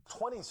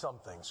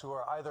20-somethings who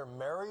are either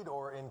married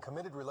or in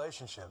committed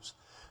relationships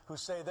who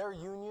say their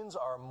unions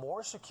are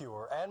more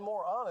secure and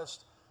more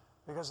honest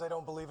because they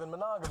don't believe in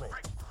monogamy.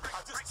 I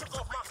just took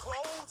off my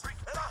clothes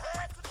and I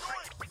had to do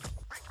it.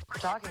 We're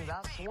talking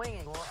about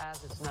swinging, or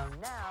as it's known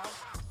now,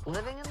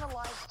 living in the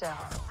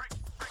lifestyle.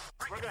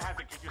 We're gonna have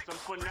to give you some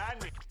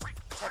punani.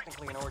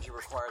 Technically, an orgy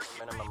requires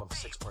a minimum of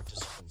 6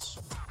 participants.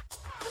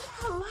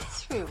 What about my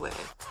three-way?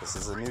 This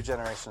is a new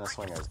generation of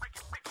swingers.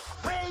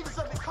 Waves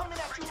of it coming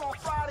at you on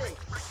Friday,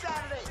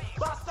 Saturday.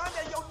 By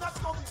Sunday, your nuts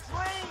gonna be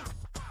drained.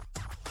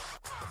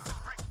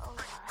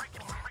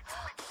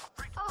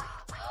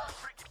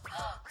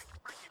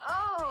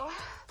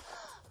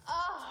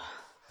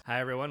 Hi,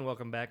 everyone.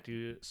 Welcome back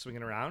to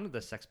Swinging Around,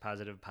 the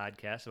sex-positive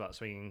podcast about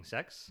swinging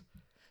sex.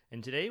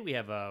 And today we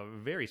have a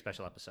very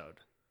special episode.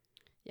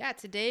 Yeah,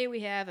 today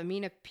we have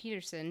Amina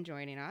Peterson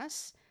joining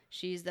us.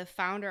 She's the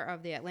founder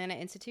of the Atlanta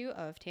Institute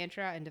of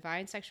Tantra and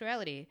Divine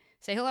Sexuality.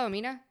 Say hello,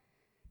 Amina.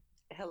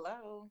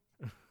 Hello.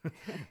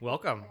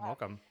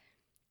 Welcome.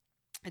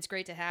 It's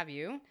great to have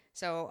you.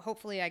 So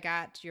hopefully I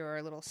got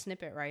your little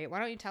snippet right. Why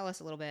don't you tell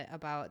us a little bit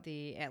about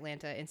the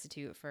Atlanta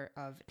Institute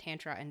of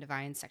Tantra and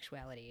Divine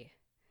Sexuality?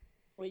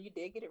 Well, you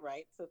did get it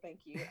right, so thank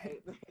you.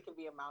 It can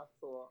be a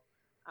mouthful.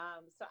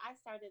 So I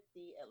started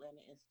the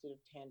Atlanta Institute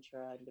of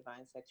Tantra and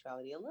Divine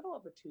Sexuality a little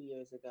over 2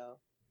 years ago.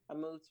 I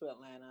moved to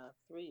Atlanta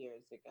 3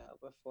 years ago.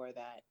 Before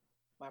that,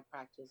 my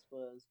practice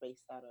was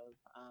based out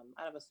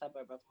of a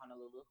suburb of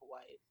Honolulu,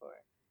 Hawaii for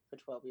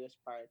 12 years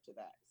prior to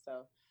that. So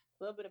a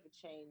little bit of a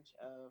change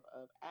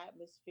of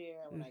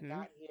atmosphere. When I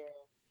got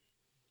here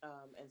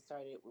and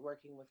started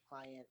working with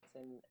clients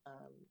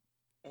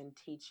and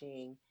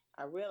teaching,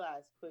 I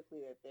realized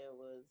quickly that there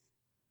was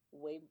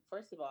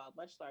first of all, a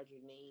much larger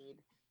need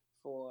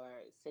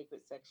for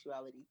sacred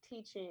sexuality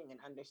teaching and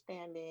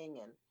understanding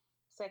and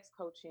sex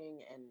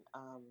coaching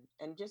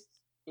and just,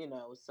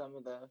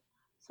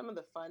 some of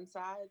the fun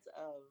sides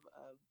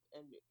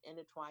of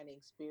intertwining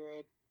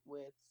spirit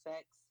with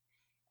sex.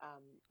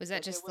 Was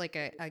that just like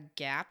a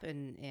gap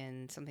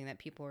in something that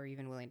people are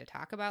even willing to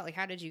talk about? Like,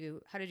 how did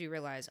you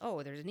realize,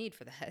 oh, there's a need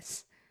for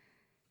this?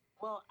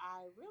 Well,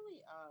 I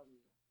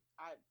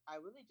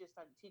really just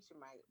started teaching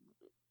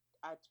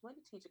I went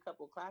to teach a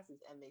couple of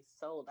classes and they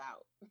sold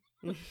out.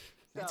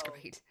 That's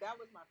great. That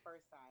was my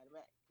first side.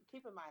 But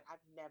keep in mind,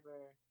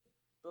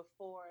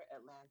 before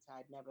Atlanta,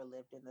 I'd never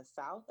lived in the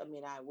South. I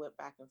mean, I went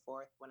back and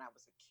forth when I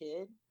was a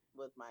kid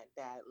with my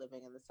dad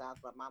living in the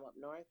South, my mom up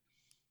north.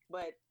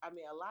 But I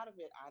mean, a lot of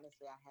it,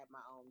 honestly, I had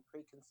my own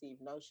preconceived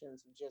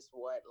notions of just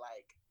what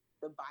like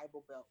the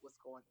Bible Belt was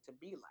going to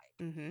be like.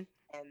 Mm-hmm.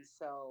 And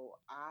so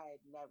I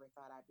never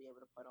thought I'd be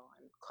able to put on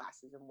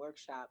classes and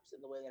workshops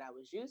in the way that I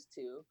was used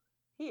to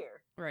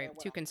here. Right.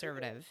 Too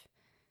conservative.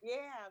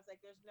 Yeah. I was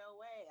like, there's no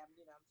way. I'm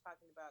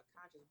talking about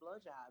conscious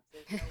blowjobs.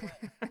 There's no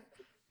way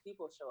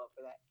people show up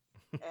for that.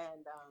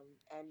 And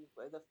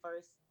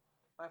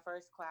my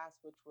first class,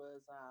 which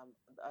was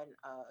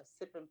a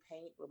sip and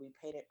paint, where we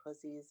painted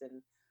pussies,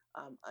 and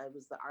it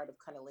was the art of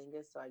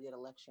cunnilingus. So I did a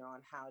lecture on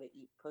how to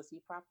eat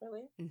pussy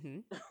properly. Mm-hmm.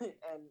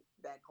 And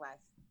that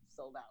class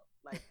sold out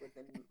like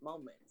within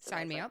moments.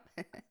 Sign me up.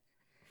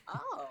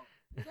 Oh.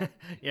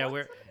 Yeah.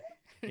 Where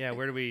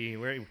do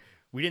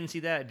we didn't see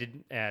that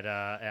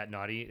at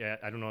Naughty.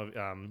 I don't know.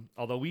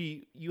 Although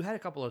you had a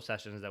couple of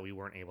sessions that we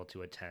weren't able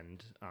to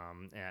attend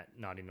at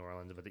Naughty New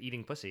Orleans, but the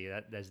eating pussy,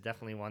 that's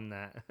definitely one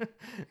that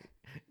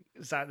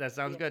that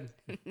sounds good.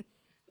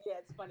 Yeah,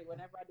 it's funny.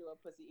 Whenever I do a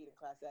pussy eating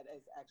class, that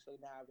is actually,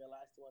 now I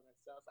realize, the one that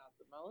sells out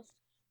the most.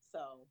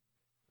 So,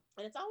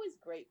 and it's always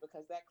great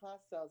because that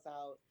class sells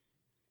out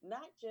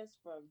not just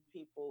from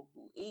people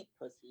who eat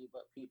pussy,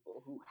 but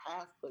people who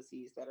have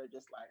pussies that are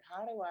just like,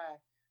 I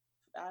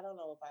don't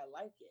know if I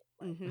like it.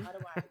 Like, how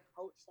do I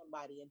coach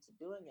somebody into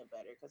doing it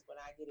better? Because when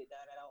I get it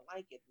done, I don't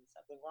like it. There's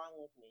something wrong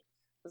with me.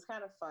 It's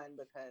kind of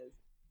fun because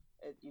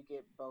you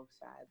get both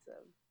sides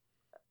of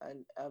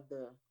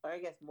I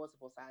guess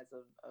multiple sides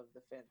of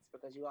the fence,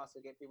 because you also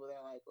get people that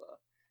are like, well,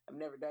 I've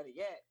never done it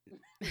yet.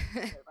 If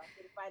I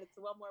get invited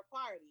to one more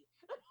party,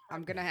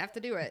 I'm gonna have to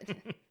do it.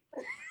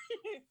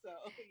 So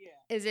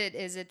yeah. Is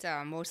it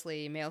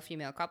mostly male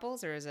female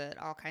couples, or is it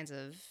all kinds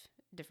of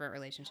different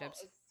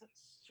relationships?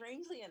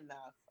 Strangely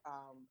enough,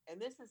 and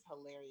this is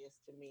hilarious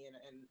to me,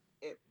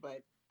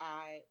 but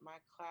my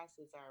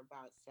classes are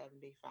about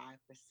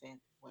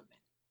 75% women.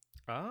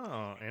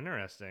 Oh,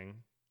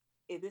 interesting.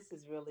 This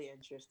is really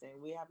interesting.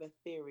 We have a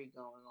theory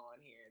going on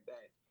here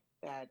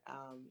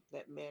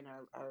that men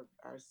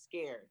are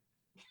scared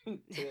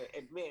to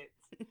admit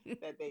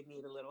that they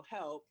need a little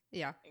help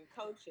in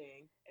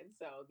coaching, and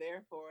so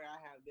therefore I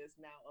have this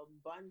now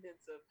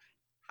abundance of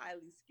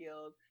highly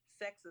skilled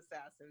sex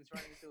assassins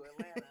running through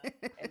Atlanta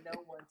and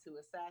no one to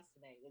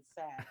assassinate. It's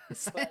sad.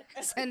 But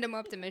send them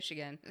up to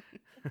Michigan.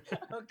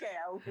 Okay,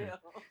 I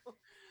will.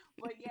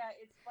 But yeah,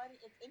 it's funny.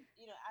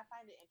 I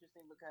find it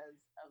interesting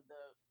because of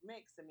the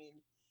mix. I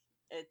mean,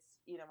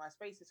 it's, my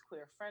space is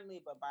queer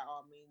friendly, but by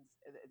all means,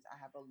 I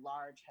have a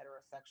large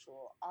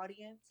heterosexual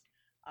audience.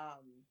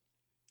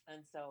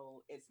 And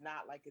so it's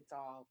not like it's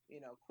all,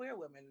 queer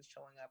women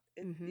showing up.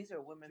 Mm-hmm. These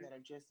are women that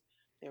are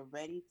they're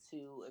ready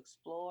to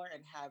explore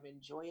and have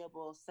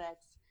enjoyable sex,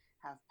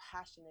 have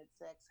passionate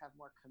sex, have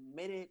more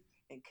committed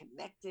and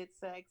connected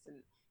sex,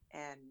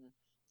 and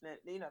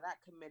not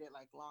committed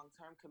like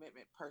long-term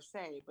commitment per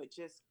se, but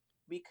just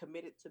be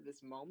committed to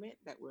this moment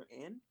that we're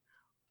in.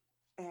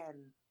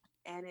 And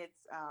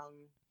it's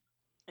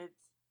kind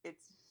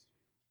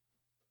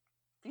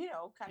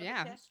of a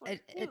Yeah. catch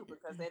 22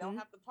 because they don't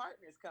have the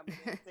partners coming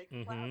in and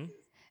taking classes.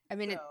 I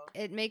mean, So,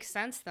 it makes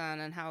sense then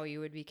on how you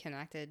would be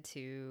connected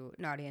to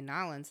Naughty and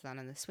Nolans then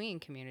in the swinging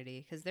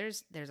community, because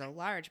there's a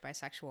large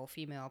bisexual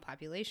female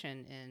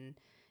population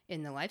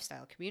in the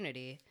lifestyle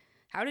community.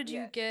 How did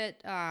you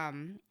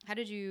how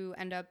did you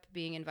end up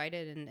being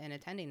invited and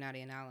attending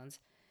Naughty and Nolans?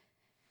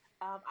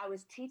 I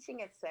was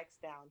teaching at Sex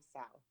Down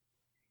South,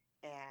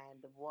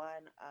 and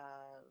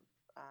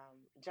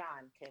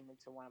John came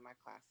into one of my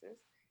classes,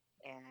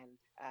 and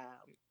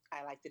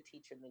I like to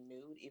teach in the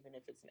nude, even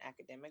if it's an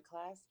academic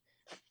class.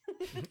 So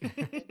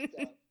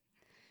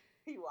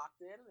he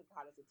walked in and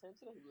caught his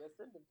attention, and he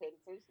listened and paid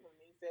attention, and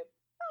he said,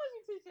 "Oh,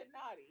 you teach at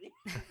Naughty."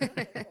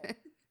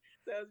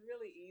 So it was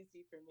really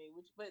easy for me.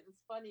 But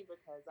it's funny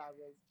because I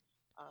was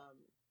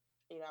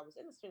in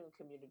the swinging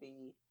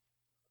community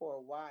for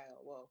a while.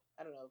 Well,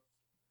 I don't know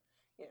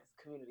if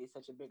community is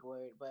such a big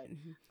word, but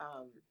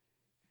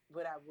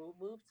when I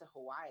moved to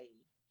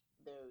Hawaii,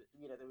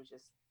 there was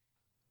just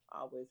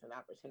always an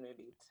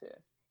opportunity to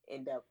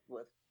end up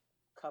with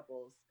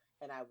couples,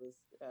 and I was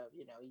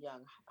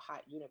young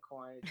hot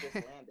unicorn, just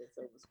landed,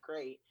 so it was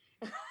great.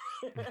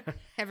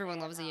 Everyone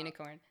loves a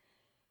unicorn.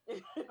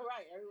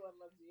 Right, everyone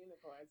loves a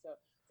unicorn.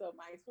 So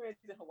my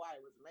experience in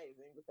Hawaii was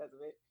amazing because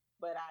of it.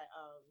 But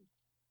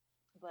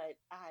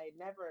I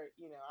never,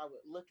 I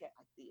would look at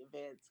like the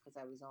events because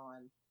I was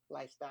on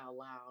Lifestyle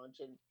Lounge,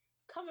 and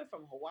coming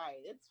from Hawaii,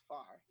 it's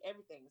far.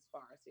 Everything is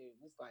far. So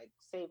it's like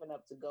saving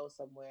up to go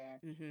somewhere,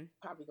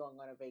 probably going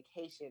on a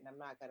vacation. I'm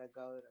not going to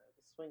go to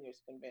the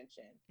swingers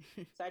convention.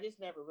 So I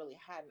just never really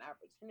had an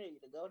opportunity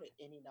to go to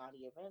any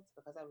Naughty events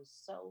because I was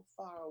so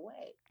far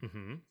away.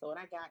 So when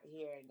I got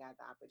here and got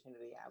the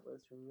opportunity, I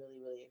was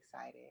really, really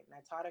excited. And I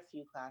taught a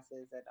few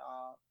classes that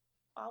all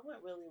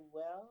went really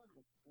well.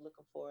 I'm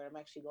looking forward. I'm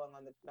actually going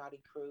on the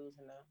Naughty cruise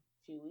in a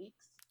few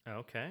weeks.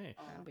 Okay.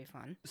 That'll be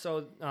fun.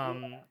 So,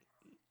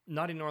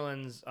 Naughty New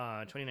Orleans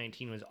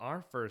 2019 was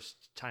our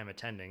first time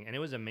attending, and it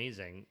was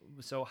amazing.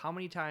 So how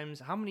many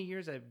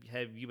years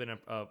have you been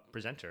a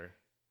presenter?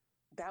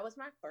 That was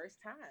my first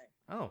time.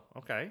 Oh,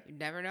 okay. You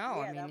never know.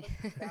 Yeah, I mean,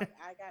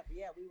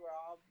 we were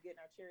all getting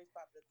our cherries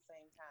popped at the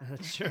same time.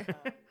 Sure.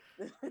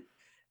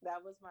 That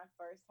was my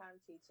first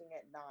time teaching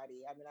at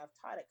Naughty. I mean, I've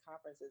taught at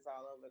conferences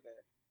all over the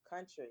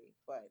country,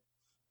 but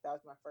that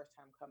was my first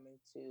time coming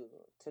to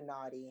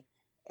Naughty.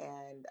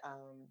 And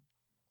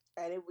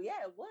it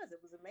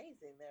was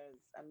amazing.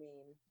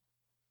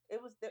 It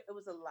was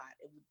a lot.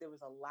 There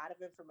was a lot of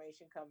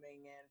information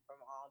coming in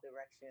from all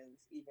directions,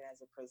 even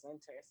as a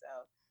presenter.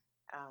 So,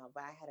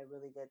 but I had a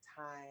really good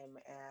time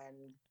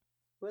and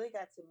really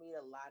got to meet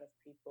a lot of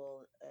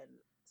people and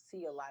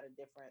see a lot of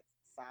different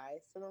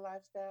sides to the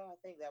lifestyle. I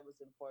think that was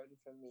important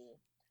for me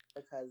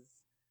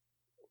because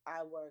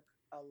I work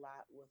a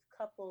lot with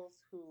couples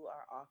who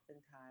are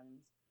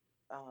oftentimes,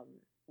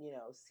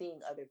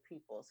 seeing other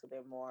people. So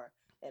they're more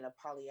in a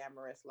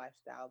polyamorous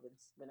lifestyle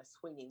than a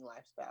swinging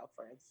lifestyle,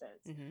 for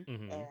instance.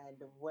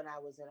 And when I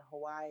was in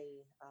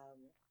Hawaii,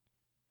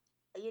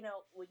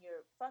 when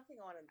you're fucking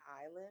on an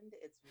island,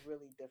 it's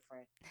really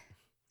different.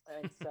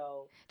 And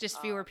so just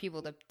fewer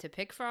people to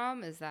pick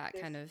from. Is that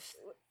kind of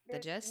the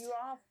gist?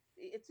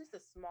 It's just a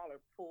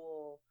smaller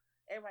pool.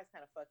 Everybody's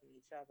kind of fucking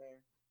each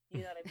other.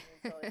 You know what I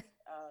mean?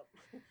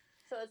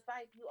 So it's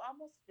like you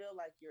almost feel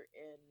like you're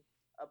in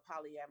a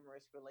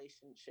polyamorous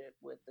relationship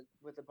with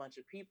a bunch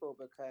of people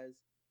because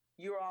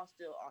you're all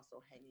still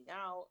also hanging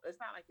out. It's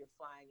not like you're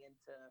flying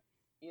into,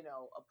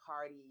 a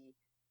party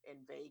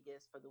in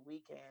Vegas for the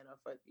weekend or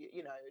for,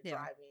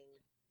 driving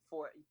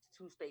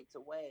 2 states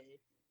away.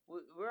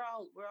 We're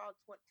all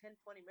 10,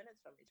 20 minutes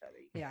from each other.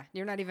 Yeah,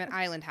 you're not even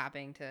island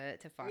hopping to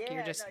fuck. Yeah,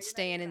 you're just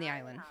staying in the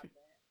island.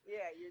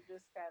 Yeah, you're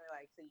just kind of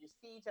like, so you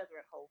see each other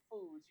at Whole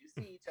Foods, you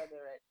see each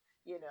other at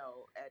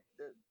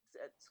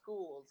at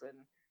schools,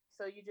 and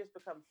so you just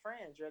become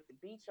friends. You're at the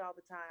beach all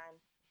the time,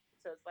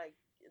 so it's like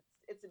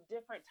it's a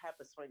different type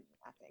of swinging,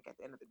 I think, at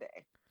the end of the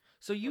day.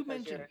 So you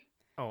mentioned.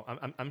 Oh,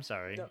 I'm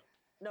sorry.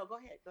 No, go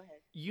ahead.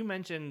 You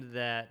mentioned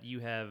that you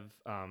have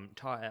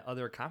taught at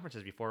other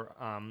conferences before.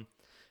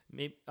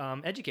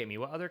 Educate me.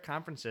 What other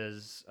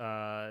conferences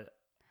are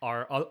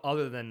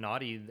other than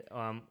Naughty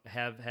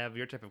have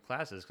your type of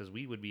classes? Because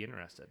we would be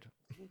interested.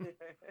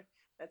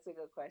 That's a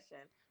good question.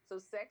 So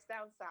Sex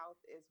Down South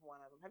is one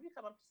of them. Have you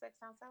come up to Sex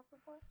Down South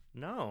before?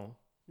 No,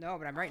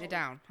 but I'm writing it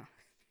down.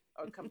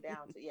 Or come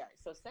down to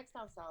So Sex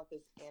Down South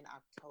is in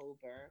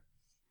October.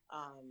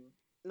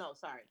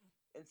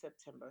 In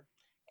September,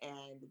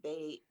 and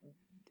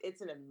it's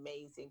an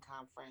amazing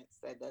conference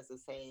that does the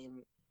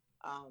same.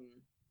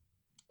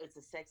 It's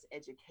a sex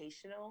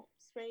educational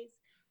space,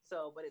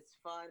 So, but it's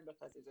fun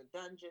because there's a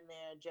dungeon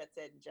there. Jet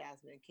Set and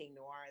Jasmine and King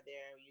Noir are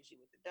there, usually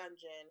with the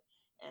dungeon,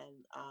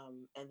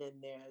 and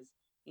then there's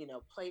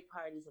play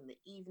parties in the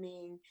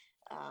evening,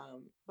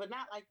 but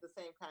not like the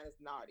same kind as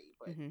Naughty,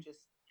 but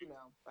just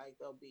like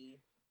they'll be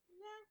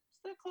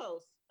still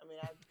close. I mean,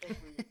 I think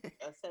we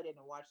set in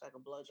and watched like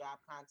a blowjob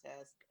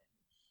contest,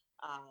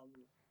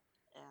 um,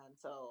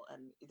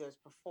 and there's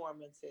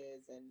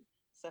performances and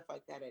stuff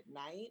like that at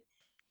night,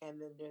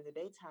 and then during the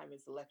daytime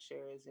it's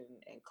lectures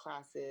and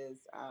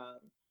classes.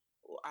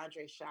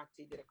 Andre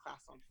Shakti did a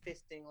class on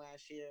fisting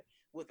last year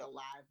with a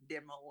live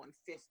demo on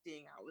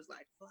fisting. I was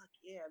like, fuck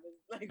yeah.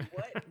 Like,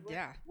 what?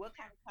 Yeah. What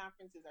kind of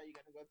conferences are you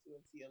going to go to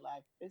and see a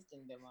live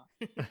fisting demo?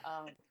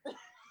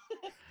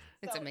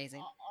 It's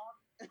amazing.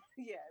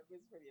 Yeah, it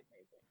was pretty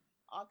amazing.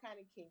 All kind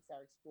of kinks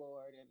are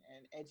explored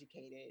and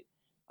educated.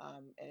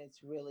 And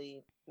it's a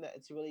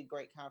really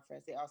great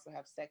conference. They also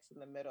have Sex in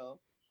the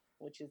Middle,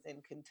 which is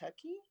in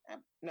Kentucky.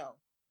 No,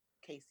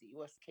 Casey.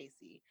 What's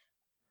Casey?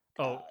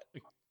 Oh,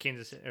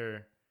 Kansas City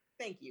or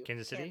thank you,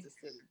 Kansas City. Kansas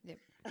City. Yep.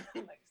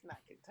 Like it's not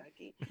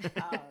Kentucky.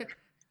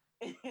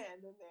 And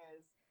then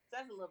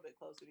that's a little bit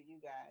closer to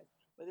you guys.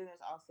 But then there's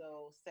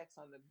also Sex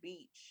on the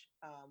Beach,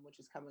 which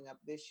is coming up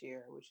this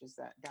year, which is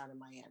down in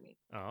Miami.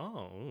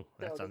 Oh,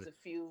 that so sounds. There's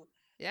a few.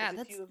 Yeah,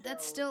 there's a few of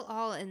that's those. still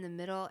all in the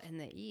middle and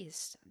the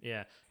east.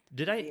 Yeah.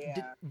 Did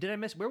I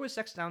miss? Where was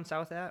Sex Down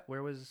South at?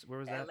 Where was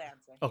that? Atlanta.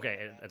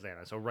 Okay,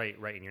 Atlanta. So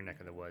right in your neck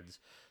of the woods.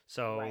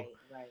 So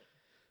Right.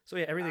 So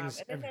yeah,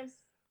 everything's. And then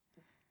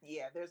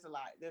there's a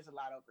lot. There's a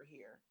lot over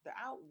here. The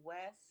out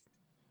west,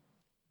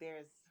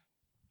 there's,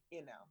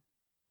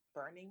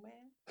 Burning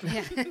Man.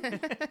 Yeah.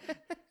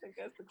 I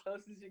guess the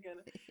closest you're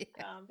gonna.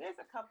 There's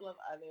a couple of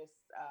other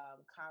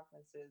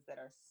conferences that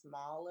are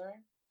smaller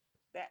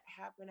that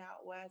happen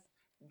out west.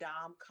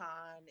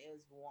 DomCon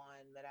is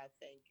one that I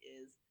think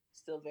is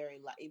still very,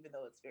 even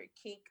though it's very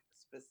kink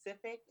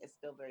specific, it's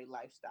still very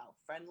lifestyle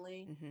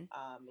friendly.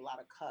 A lot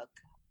of cuck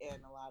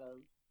and a lot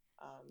of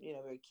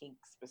very kink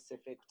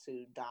specific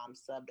to dom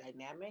sub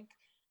dynamic,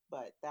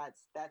 but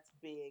that's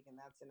big, and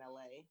that's in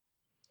LA.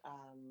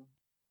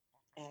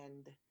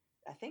 And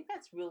I think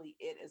that's really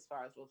it as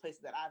far as the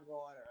places that I've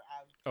gone or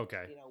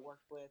I've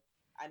worked with.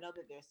 I know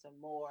that there's some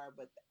more,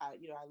 but I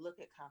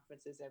look at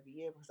conferences every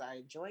year because I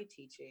enjoy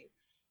teaching,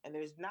 and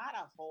there's not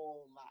a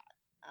whole lot.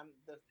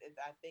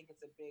 I think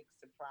it's a big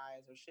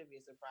surprise, or should be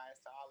a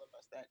surprise to all of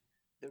us, that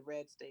the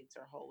red states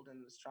are holding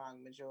the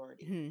strong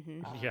majority.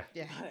 Yeah,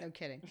 no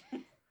kidding.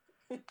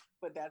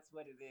 But that's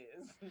what it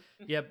is.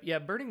 Yeah.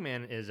 Burning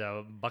Man is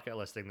a bucket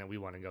list thing that we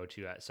want to go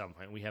to at some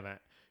point. We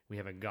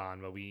haven't gone,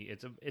 but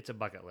it's a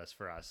bucket list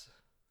for us.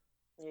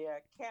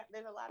 Yeah,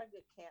 there's a lot of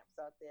good camps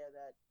out there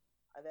that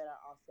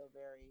are also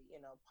very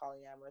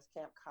polyamorous.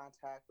 Camp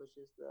Contact, which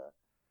is the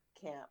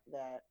camp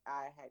that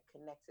I had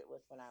connected with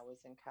when I was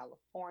in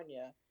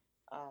California,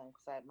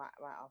 because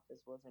my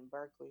office was in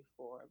Berkeley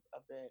for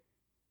a bit.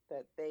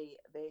 That they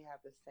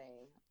have the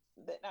same.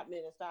 I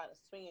mean, it's not a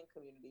swinging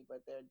community,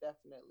 but they're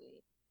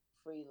definitely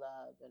free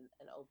love and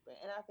open.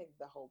 And I think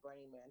the whole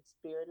Burning Man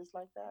spirit is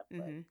like that.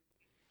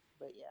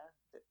 But yeah,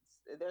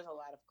 there's a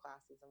lot of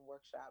classes and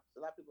workshops.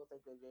 A lot of people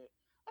think that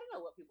I don't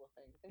know what people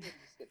think. I think they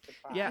just get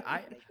surprised. Yeah,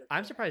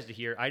 I'm surprised to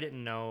hear. I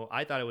didn't know.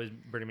 I thought it was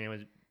Burning Man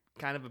was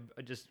kind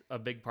of just a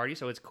big party.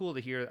 So it's cool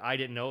to hear. I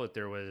didn't know that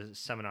there was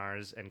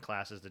seminars and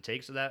classes to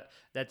take. So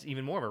that's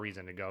even more of a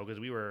reason to go, because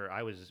we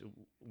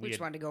just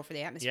wanted to go for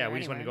the atmosphere. Yeah, we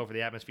just wanted to go for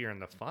the atmosphere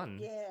and the fun.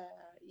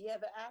 Yeah,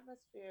 the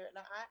atmosphere.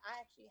 Now, I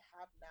actually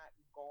have not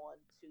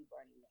gone to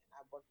Burning Man.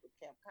 I've worked with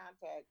Camp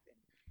Contact, and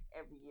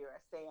every year I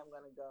say I'm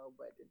going to go,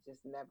 but it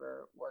just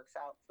never works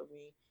out for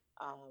me.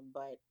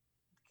 But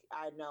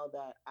I know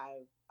that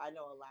I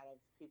know a lot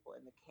of people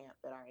in the camp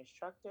that are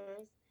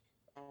instructors,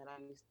 and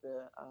I used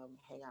to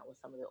hang out with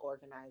some of the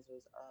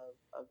organizers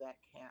of that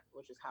camp,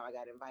 which is how I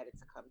got invited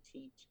to come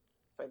teach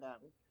for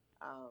them.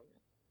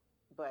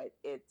 But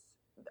it's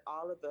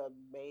all of the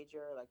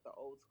major, like the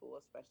old school,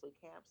 especially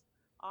camps,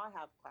 all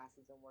have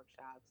classes and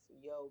workshops,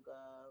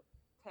 yoga,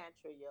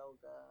 tantra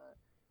yoga,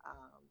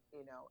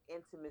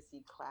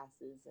 intimacy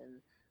classes,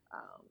 and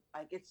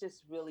like it's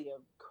just really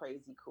a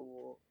crazy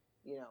cool.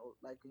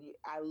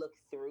 I look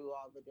through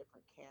all the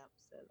different camps,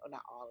 or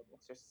not all of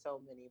them, there's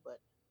so many, but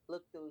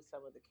look through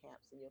some of the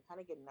camps, and you'll kind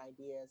of get an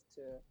idea as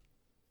to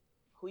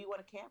who you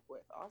want to camp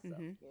with. Also,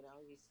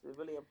 it's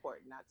really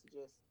important not to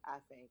just, I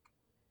think,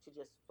 to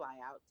just fly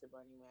out to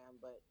Burning Man,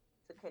 but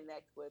to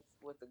connect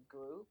with a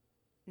group,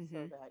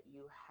 so that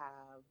you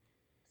have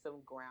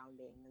some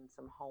grounding and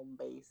some home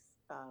base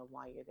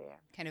while you're there.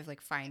 Kind of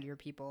like find your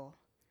people.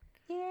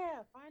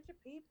 Yeah, find your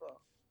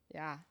people.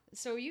 Yeah.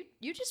 So you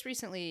just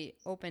recently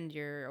opened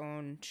your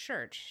own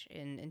church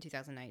in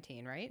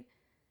 2019, right?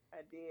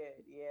 I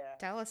did, yeah.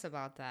 Tell us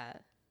about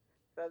that.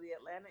 So the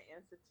Atlanta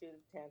Institute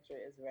of Tantra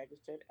is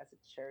registered as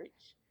a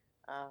church.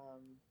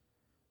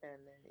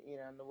 And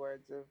in the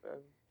words of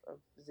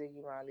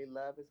Ziggy Marley,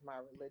 love is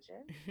my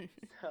religion.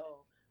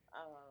 So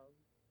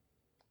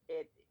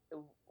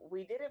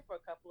we did it for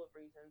a couple of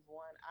reasons.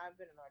 One, I've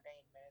been an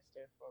ordained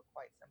minister for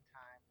quite some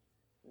time.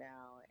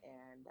 now,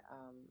 and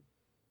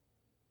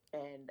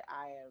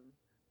I am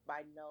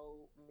by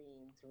no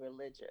means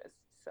religious.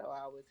 So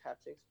I always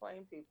have to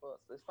explain to people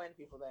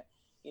that,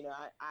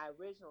 I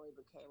originally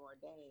became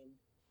ordained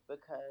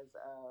because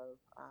of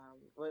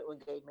when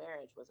gay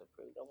marriage was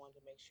approved. I wanted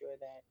to make sure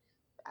that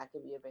I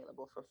could be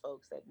available for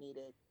folks that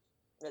needed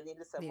someone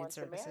Needed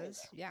to marry services.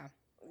 them. Yeah.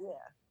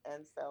 Yeah,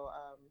 and so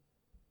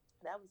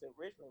that was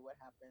originally what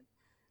happened.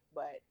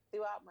 But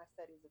throughout my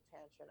studies of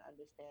Tantra and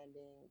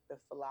understanding the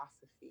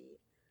philosophy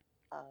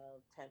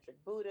of Tantric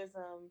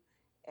Buddhism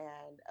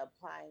and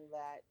applying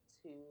that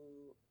to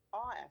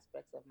all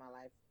aspects of my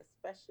life,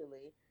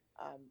 especially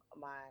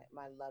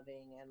my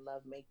loving and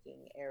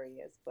lovemaking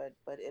areas, but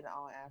in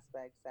all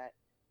aspects,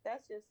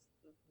 that's just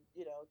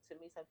to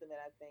me something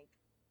that I think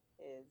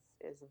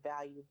is a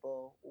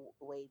valuable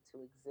way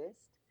to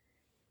exist.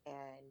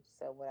 And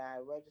so when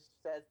I registered,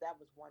 says that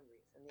was one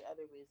reason. The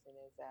other reason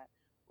is that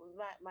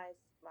my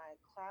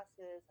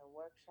classes and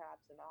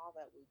workshops and all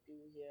that we do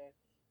here,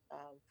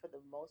 for the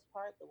most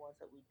part, the ones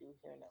that we do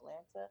here in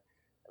Atlanta,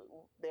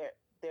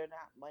 they're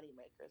not money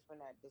makers.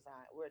 We're not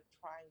designed. We're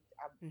trying.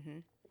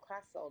 Mm-hmm. The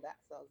class sells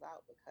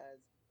out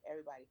because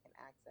everybody can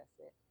access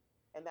it,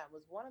 and that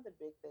was one of the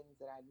big things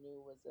that I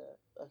knew was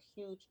a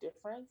huge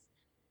difference,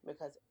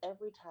 because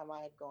every time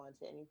I had gone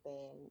to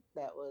anything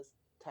that was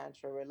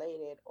tantra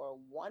related or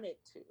wanted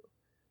to,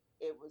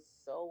 it was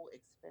so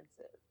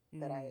expensive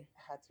that I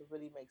had to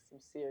really make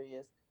some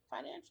serious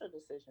financial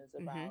decisions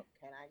Mm-hmm. about,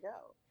 can I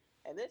go?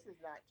 And this is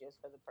not just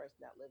for the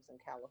person that lives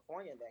in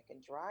California that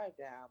can drive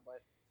down,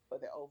 but for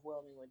the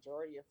overwhelming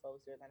majority of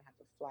folks, they're going to have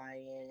to fly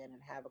in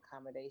and have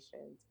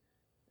accommodations.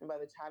 And by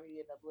the time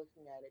you end up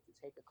looking at it, to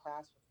take a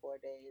class for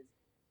 4 days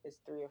is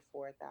 $3,000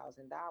 or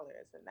 $4,000,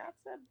 and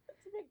that's a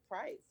big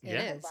price. It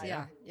Yeah. is.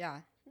 Yeah.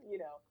 Yeah.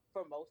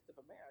 For most of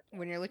America.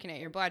 When you're looking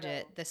at your And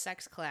budget, so, the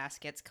sex class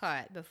gets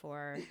cut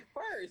before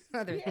first,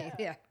 other things.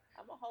 Yeah.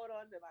 I'm gonna hold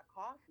on to my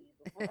coffee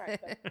before I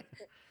cut.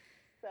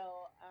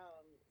 So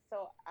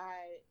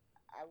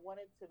I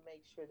wanted to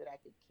make sure that I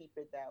could keep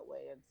it that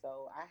way, and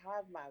so I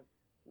have my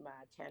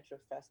Tantra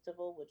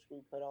Festival, which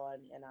we put on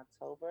in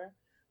October,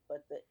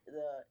 but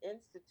the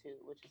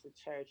institute, which is a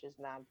church, is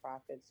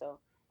nonprofit, so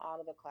all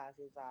of the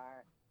classes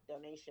are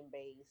donation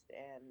based,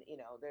 and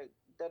the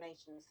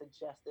donation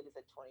suggested is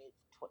at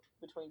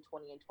between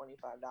 $20 and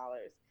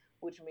 $25,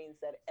 which means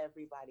that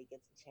everybody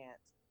gets a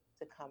chance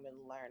to come and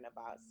learn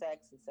about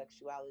sex and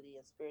sexuality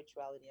and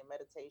spirituality and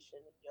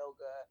meditation and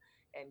yoga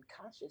and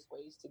conscious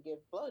ways to give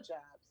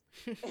blowjobs.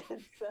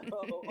 And so,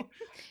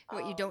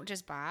 What, you don't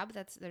just bob?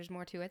 There's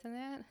more to it than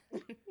that.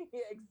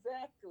 yeah,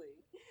 exactly.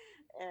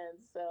 And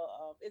so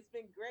it's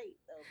been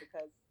great though,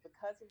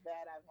 because of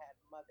that, I've had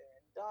mother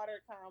and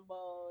daughter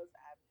combos.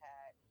 I've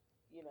had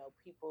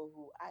people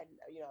who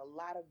a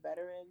lot of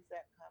veterans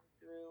that come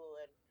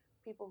through, and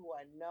people who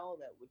I know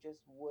that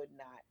would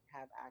not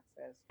have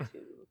access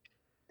to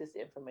this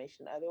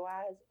information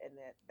otherwise, and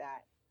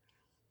that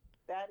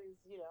is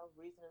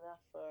reason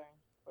enough for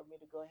me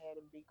to go ahead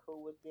and be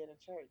cool with being a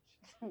church.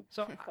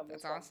 So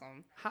That's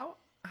awesome.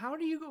 how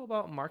do you go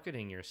about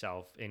marketing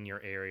yourself in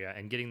your area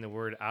and getting the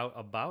word out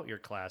about your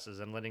classes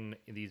and letting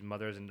these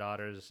mothers and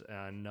daughters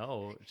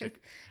know to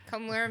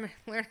Come learn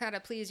how to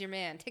please your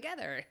man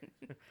together.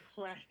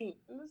 Right,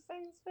 in the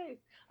same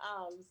space.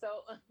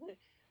 So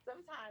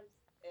sometimes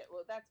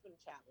that's been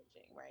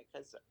challenging, right?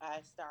 Because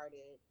I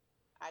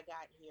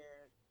got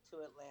here to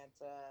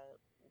Atlanta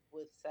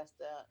with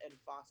SESTA and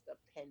FOSTA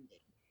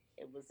pending.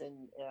 It was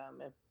and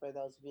for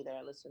those of you that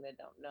are listening that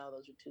don't know,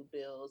 those are two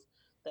bills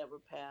that were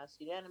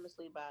passed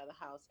unanimously by the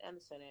House and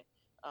the Senate,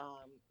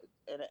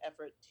 in an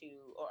effort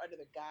or under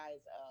the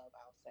guise of,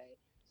 I'll say,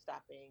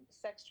 stopping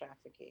sex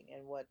trafficking.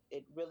 And what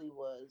it really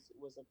was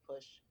a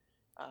push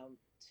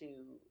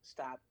to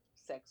stop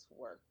sex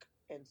work.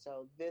 And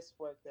so this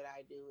work that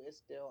I do is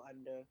still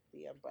under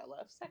the umbrella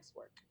of sex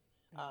work.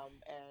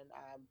 And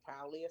I'm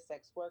proudly a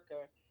sex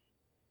worker.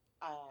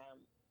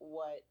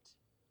 What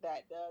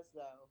that does,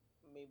 though,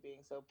 me being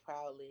so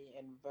proudly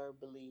and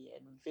verbally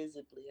and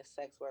visibly a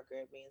sex worker,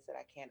 it means that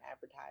I can't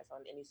advertise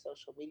on any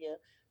social media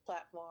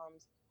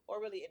platforms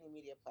or really any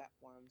media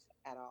platforms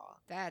at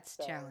all. That's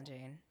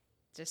challenging.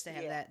 Just to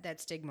have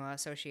that stigma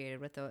associated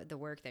with the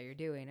work that you're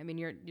doing. I mean,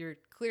 you're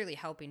clearly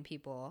helping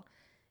people,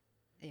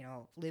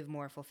 live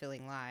more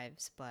fulfilling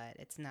lives, but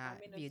it's not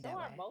viewed that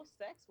way. So are most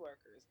sex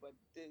workers, but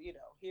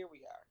here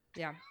we are.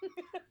 Yeah.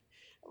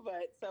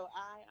 But so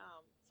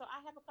I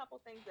have a couple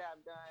things that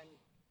I've done.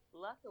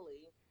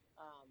 Luckily,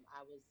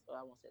 I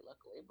won't say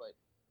luckily, but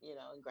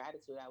in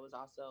gratitude, I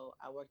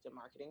worked in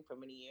marketing for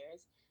many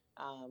years.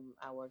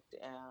 I worked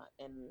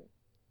in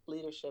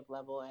leadership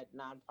level at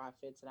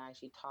nonprofits, and I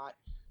actually taught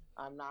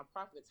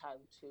nonprofits how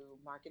to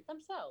market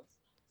themselves.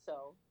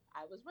 So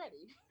I was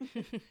ready.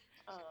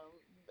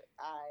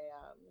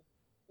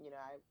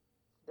 I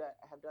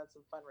have done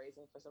some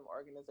fundraising for some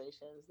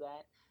organizations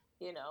that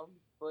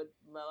would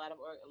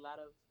a lot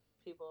of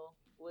people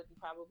wouldn't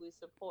probably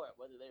support,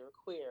 whether they were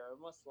queer or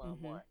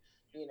Muslim, or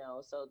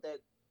so that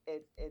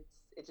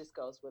it just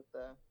goes with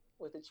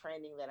the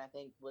training that I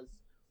think was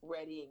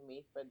readying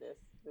me for this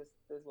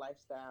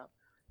lifestyle.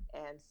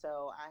 And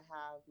so I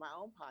have my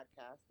own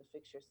podcast, the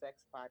Fix Your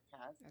Sex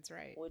podcast, That's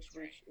right. which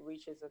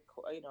reaches a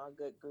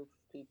good group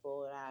of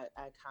people, and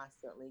I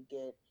constantly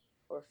get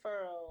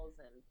referrals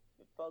and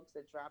folks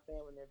that drop in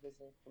when they're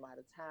visiting from out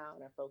of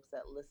town, or folks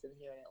that listen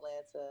here in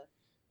Atlanta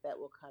that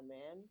will come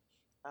in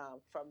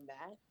from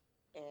that,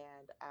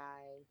 and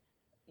I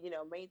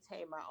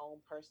maintain my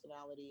own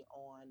personality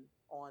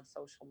on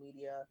social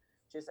media,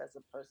 just as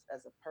a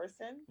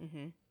person,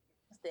 Mm-hmm.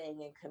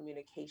 staying in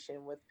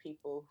communication with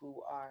people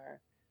who are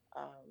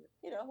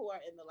who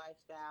are in the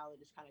lifestyle, and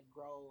just kind of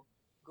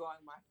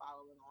growing my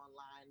following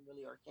online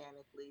really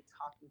organically,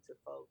 talking to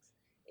folks,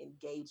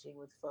 engaging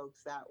with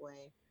folks that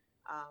way.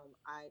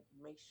 I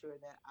make sure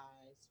that I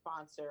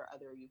sponsor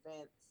other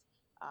events,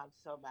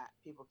 so that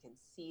people can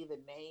see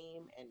the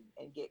name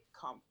and get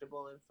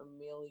comfortable and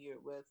familiar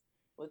with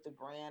the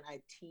brand. I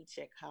teach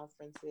at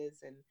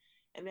conferences, and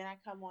then I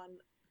come on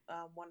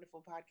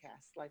wonderful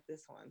podcasts like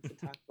this one to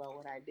talk about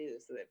what I do,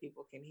 so that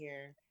people can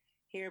hear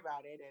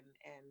about it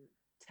and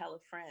tell a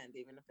friend,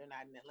 even if they're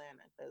not in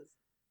Atlanta, because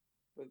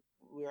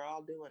we're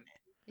all doing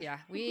it. Yeah,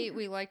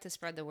 we like to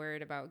spread the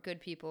word about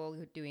good people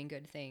doing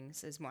good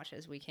things as much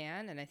as we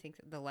can, and I think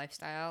that the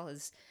lifestyle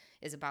is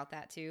about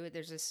that too.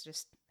 There's this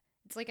just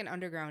it's like an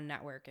underground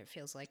network. It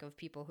feels like, of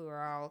people who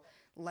are all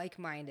like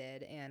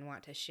minded and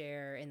want to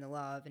share in the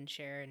love and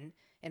share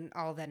and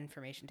all of that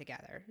information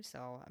together.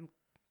 So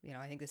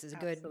I think this is a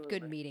good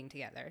Absolutely. meeting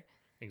together.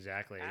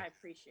 Exactly. I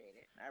appreciate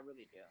it. I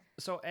really do.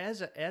 So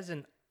as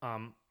an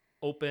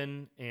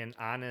open and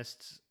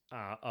honest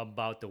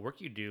about the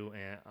work you do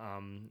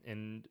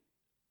and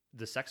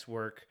the sex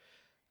work,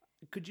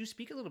 could you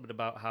speak a little bit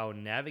about how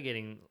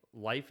navigating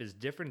life is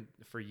different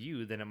for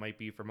you than it might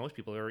be for most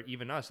people, or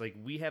even us? Like,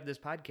 we have this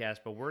podcast,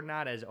 but we're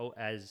not as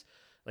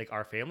like,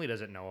 our family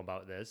doesn't know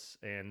about this,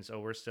 and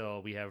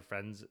so we have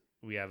friends,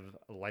 we have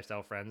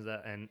lifestyle friends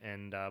that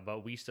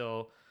but we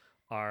still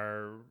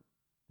are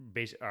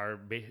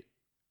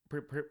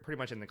pretty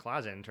much in the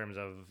closet in terms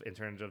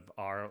of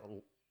our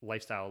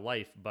lifestyle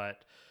life.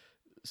 But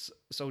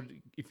so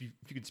if you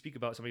could speak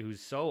about somebody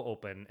who's so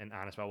open and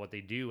honest about what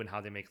they do and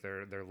how they make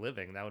their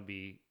living, that would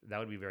be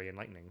very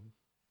enlightening.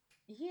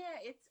 Yeah,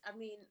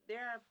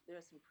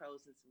 there's some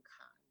pros and some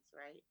cons,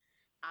 right?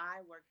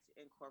 I worked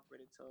in corporate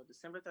until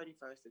December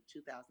 31st of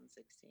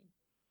 2016.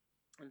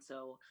 And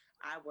so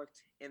I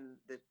worked in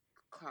the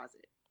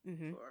closet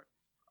Mm-hmm. for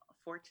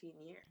 14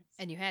 years.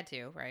 And you had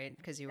to, right?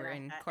 Because you were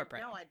in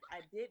corporate. No,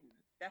 I didn't.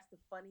 That's the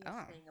funniest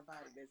Oh. thing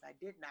about it, is I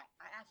did not.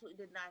 I absolutely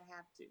did not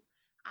have to.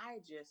 I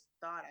just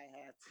thought I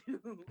had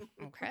to.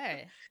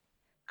 Okay.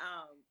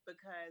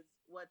 Because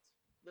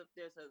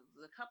there's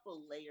a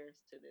couple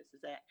layers to this.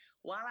 Is that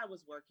while I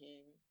was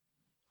working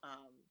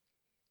um,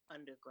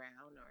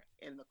 underground, or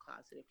in the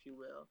closet, if you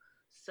will,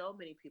 so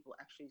many people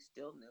actually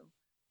still knew,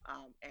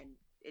 and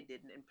it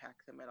didn't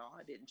impact them at all.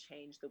 It didn't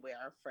change the way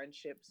our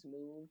friendships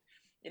moved.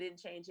 It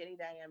didn't change any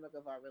dynamic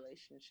of our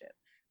relationship.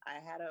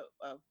 I had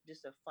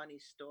just a funny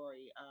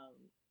story.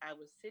 I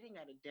was sitting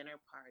at a dinner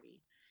party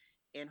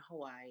in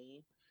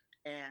Hawaii,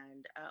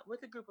 and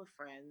with a group of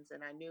friends,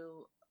 and I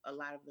knew a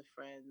lot of the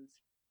friends.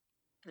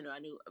 I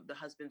knew the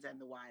husbands and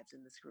the wives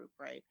in this group,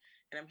 right?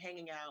 And I'm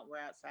hanging out. We're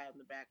outside on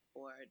the back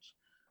porch,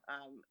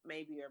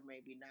 maybe or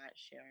maybe not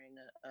sharing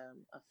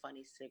a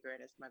funny cigarette,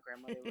 as my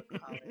grandmother would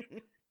call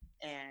it.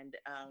 And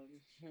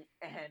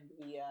and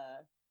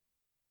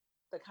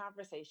the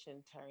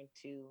conversation turned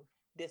to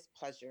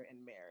displeasure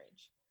in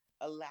marriage,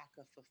 a lack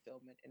of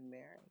fulfillment in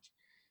marriage,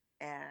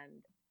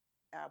 and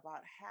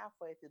about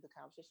halfway through the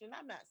conversation, and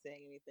I'm not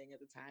saying anything at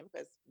the time,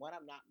 because one,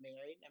 I'm not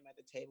married. I'm at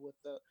the table with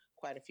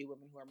quite a few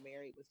women who are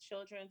married with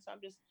children, so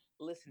I'm just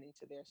listening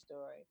to their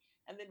story.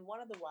 And then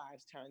one of the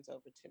wives turns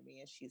over to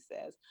me and she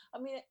says, "I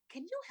mean,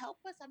 can you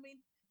help us? I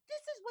mean,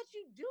 this is what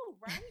you do,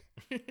 right?"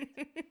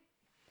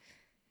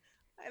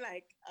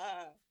 I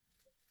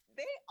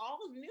they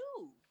all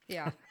knew.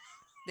 Yeah.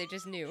 They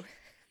just knew.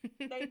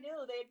 They knew.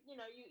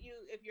 You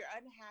if you're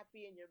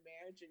unhappy in your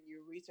marriage and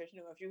you're researching,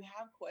 if you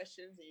have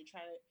questions and you're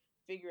trying to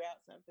figure out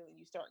something, and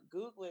you start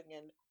Googling,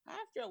 and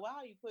after a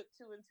while you put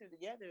two and two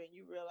together and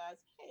you realize,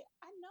 hey,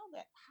 I know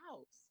that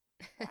house.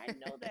 I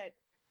know that,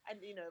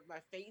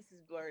 my face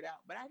is blurred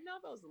out, but I know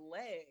those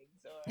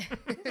legs, or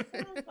this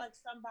sounds like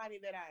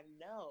somebody that I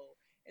know.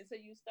 And so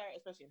you start,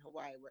 especially in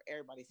Hawaii, where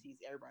everybody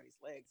sees everybody's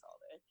legs all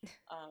day.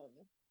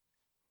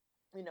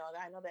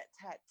 I know that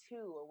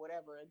tattoo or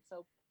whatever. And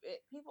so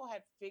people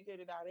had figured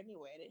it out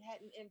anyway, and it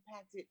hadn't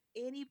impacted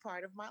any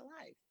part of my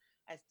life.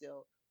 I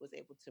still was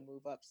able to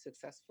move up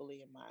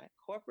successfully in my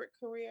corporate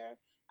career.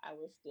 I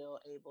was still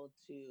able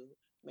to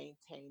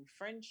maintain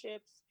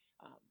friendships.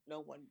 No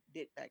one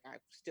did, like, I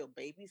still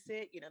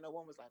babysit. No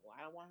one was like, "Well,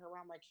 I don't want her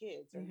around my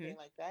kids," or anything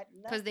like that.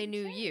 Because they Nothing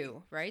knew changed.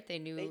 you, right? They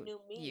knew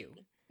me. you.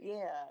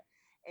 Yeah.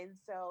 And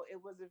so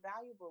it was a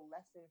valuable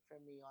lesson for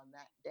me on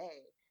that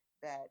day,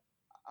 that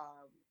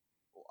um,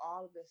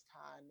 all of this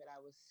time that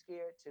I was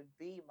scared to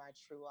be my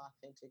true,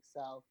 authentic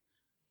self,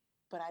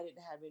 but I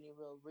didn't have any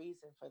real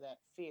reason for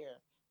that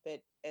fear.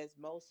 that, as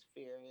most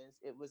fear is,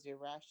 it was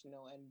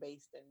irrational and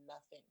based in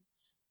nothing.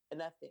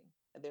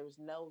 There was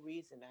no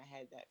reason I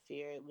had that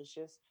fear. It was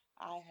just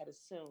I had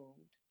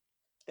assumed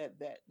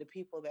that the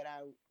people that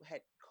I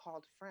had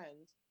called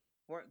friends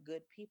weren't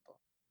good people.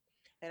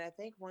 And I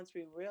think once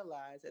we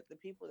realize that the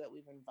people that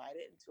we've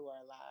invited into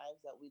our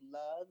lives that we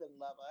love and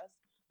love us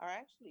are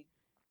actually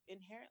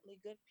inherently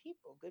good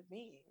people, good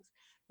beings,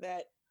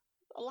 that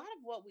a lot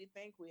of what we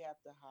think we have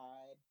to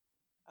hide,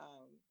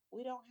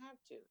 we don't have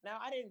to. Now,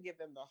 I didn't give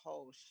them the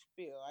whole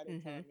spiel. I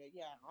didn't tell Mm-hmm. them that,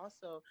 yeah, I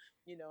also,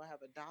 I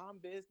have a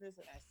dom business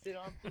and I sit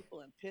on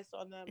people and piss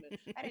on them. And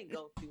I didn't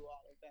go through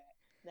all of that.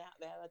 Now,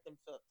 I let them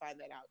find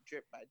that out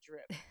drip by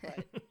drip.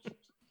 But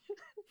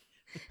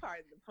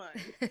pardon the pun.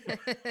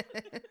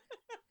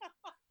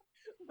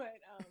 but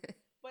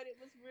but it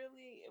was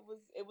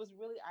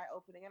really eye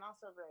opening and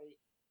also very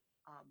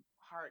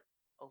heart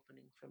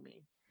opening for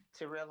me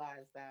to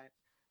realize that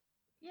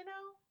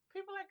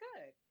people are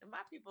good and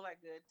my people are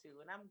good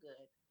too, and I'm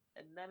good,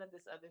 and none of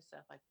this other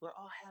stuff like we're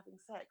all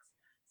having sex.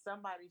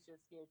 Somebody's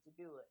just scared to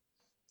do it.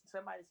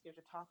 Somebody's scared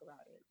to talk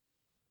about it.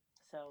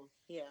 So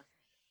yeah.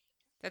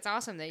 That's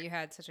awesome that you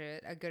had such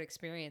a good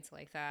experience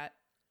like that.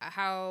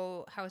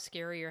 How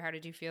scary, or how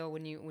did you feel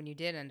when you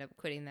did end up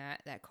quitting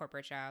that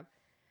corporate job?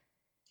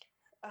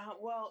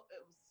 Well,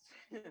 it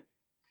was.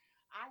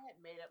 I had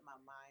made up my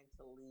mind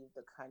to leave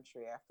the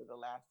country after the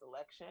last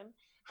election.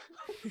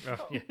 Oh,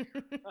 so, yeah.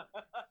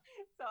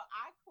 so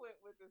I quit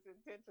with this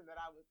intention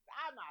that I'm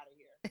out of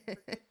here.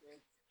 Forget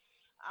this.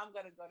 I'm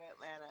going to go to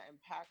Atlanta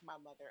and pack my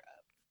mother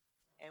up.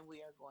 And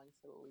we are going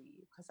to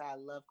leave because I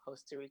love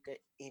Costa Rica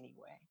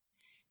anyway.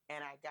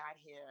 And I got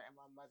here, and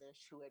my mother,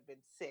 who had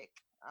been sick,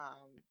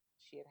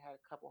 she had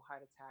had a couple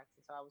heart attacks.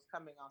 And so I was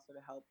coming also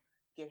to help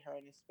get her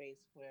in a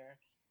space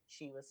where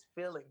she was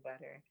feeling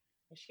better.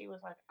 And she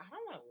was like, I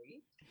don't want to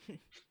leave.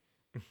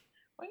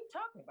 What are you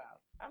talking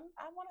about?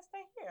 I want to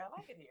stay here. I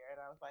like it here.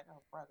 And I was like,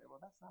 oh, brother, well,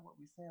 that's not what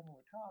we said when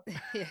we talked.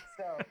 Yeah.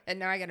 So, And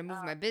now I got to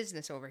move my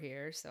business over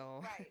here.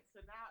 So right.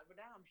 So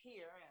now I'm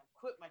here and I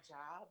quit my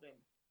job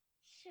and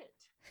shit.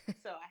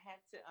 So I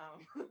had to,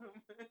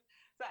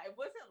 so it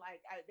wasn't like,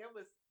 there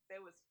was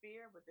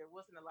fear, but there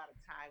wasn't a lot of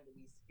time to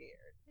be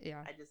scared.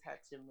 yeah. I just had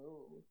to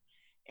move.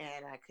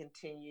 And I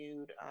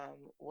continued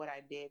what I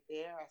did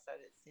there. I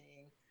started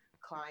seeing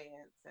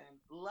clients, and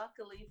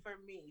luckily for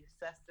me,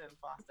 Sesta and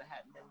Foster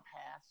hadn't been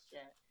passed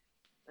yet,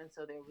 and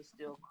so there was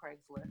still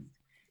Craigslist,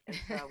 and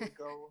so I would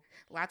go.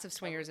 Lots of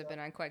swingers have been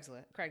on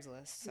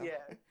Craigslist. So.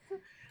 Yes,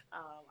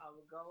 I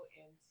would go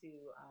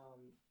into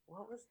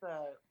what was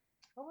the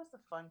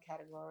fun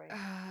category?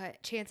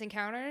 Chance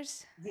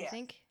encounters. Yes, I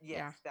think. yes,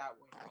 Yeah. that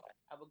one.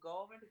 I would go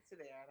over to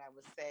there, and I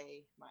would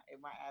say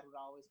my ad would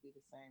always be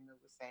the same. It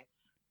would say,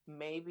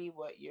 maybe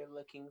what you're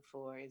looking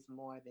for is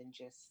more than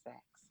just sex.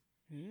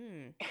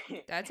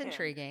 That's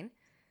intriguing.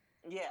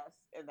 Yes,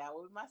 and that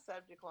was my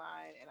subject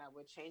line, and I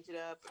would change it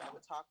up, and I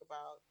would talk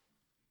about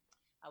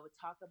our, our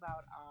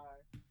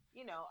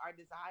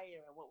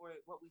desire and what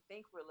we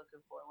think we're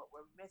looking for, and what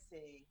we're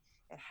missing,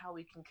 and how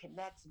we can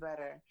connect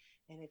better.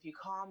 And if you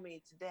call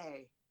me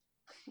today,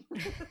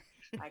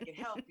 I can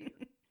help you.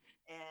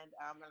 And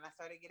I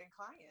started getting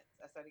clients.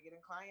 I started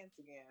getting clients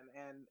again,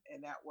 and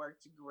that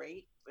worked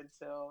great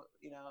until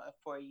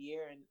for a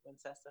year. And when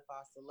Sesta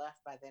Foster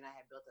left, by then I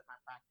had built up my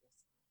practice.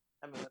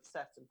 I mean, when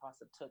Sesta and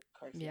Foster took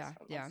curses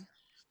from us.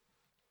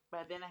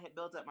 By then I had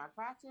built up my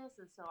practice,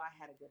 and so I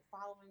had a good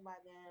following by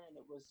then, and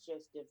it was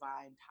just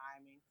divine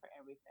timing for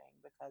everything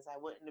because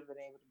I wouldn't have been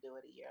able to do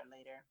it a year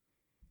later.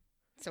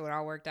 So it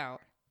all worked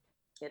out.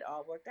 It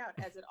all worked out,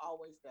 as it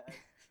always does.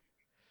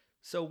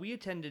 So we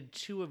attended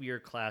 2 of your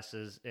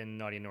classes in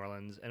Naughty New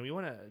Orleans, and we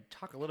want to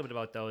talk a little bit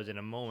about those in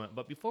a moment.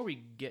 But before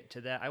we get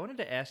to that, I wanted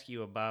to ask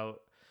you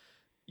about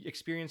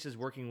experiences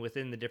working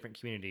within the different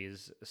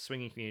communities,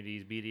 swinging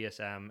communities,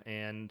 BDSM,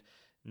 and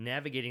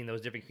navigating those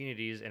different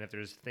communities, and if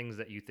there's things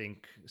that you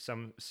think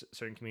some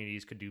certain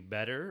communities could do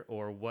better,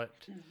 or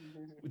what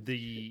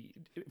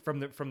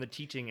from the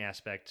teaching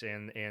aspect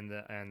and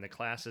the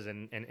classes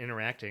and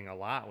interacting a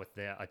lot with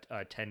the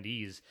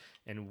attendees,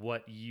 and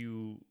what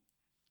your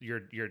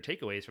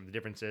takeaways from the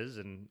differences,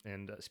 and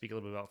speak a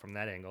little bit about from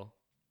that angle.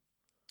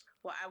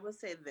 Well, I will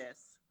say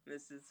this.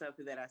 This is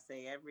something that I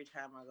say every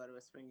time I go to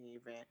a swinging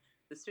event.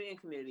 The swinging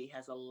community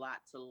has a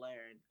lot to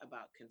learn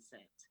about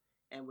consent.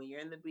 And when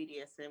you're in the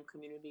BDSM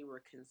community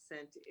where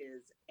consent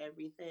is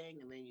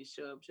everything, and then you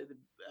show up to the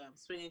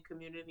swinging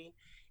community,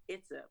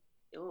 it's a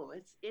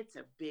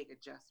big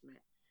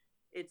adjustment.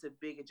 It's a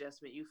big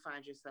adjustment. You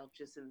find yourself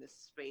just in this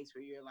space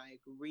where you're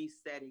like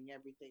resetting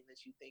everything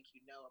that you think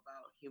you know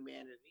about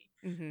humanity.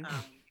 Mm-hmm.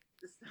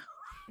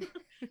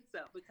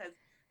 So because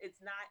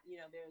it's not,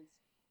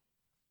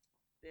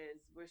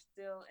 we're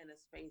still in a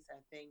space,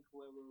 I think,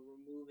 where we're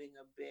removing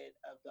a bit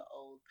of the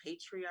old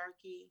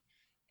patriarchy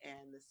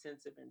and the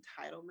sense of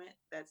entitlement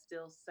that's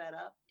still set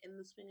up in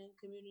the swinging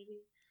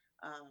community.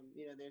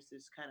 There's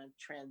this kind of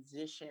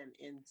transition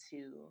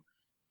into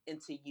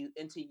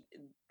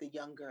the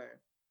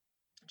younger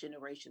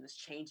generation, this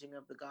changing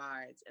of the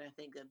guards, and I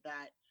think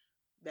that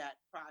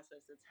that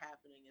process that's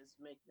happening is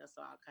making us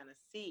all kind of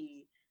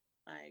see,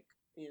 like,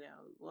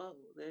 whoa,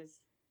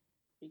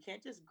 you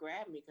can't just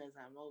grab me because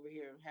I'm over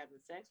here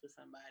having sex with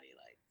somebody.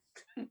 Like,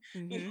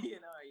 Mm-hmm.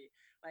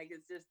 like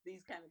it's just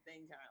these kind of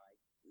things are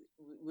like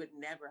would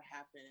never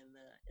happen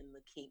in the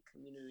kink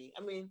community.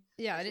 I mean,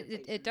 Yeah, I it, shouldn't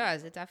it, say it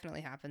does. never. It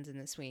definitely happens in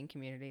the swinging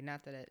community.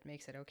 Not that it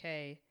makes it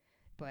okay,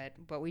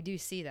 but we do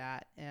see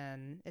that,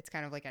 and it's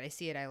kind of like I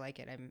see it, I like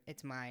it.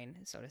 It's mine,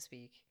 so to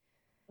speak.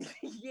 Yeah,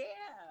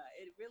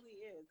 it really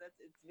is.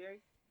 It's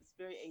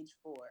very age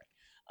 4.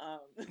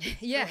 So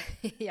Yeah.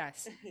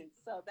 Yes.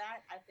 so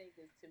that I think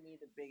is to me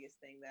the biggest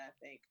thing that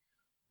I think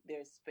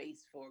there's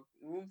space for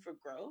room for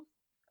growth,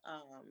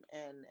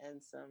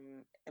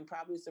 and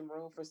probably some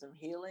room for some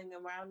healing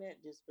around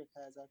it, just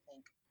because I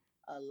think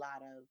a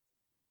lot of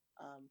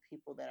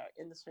people that are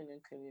in the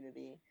swinging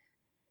community,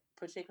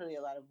 particularly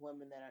a lot of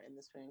women that are in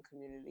the swinging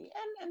community,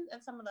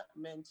 and some of the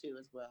men too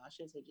as well. I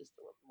shouldn't say just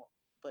the women,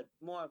 but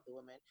more of the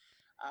women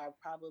are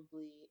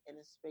probably in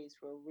a space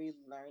where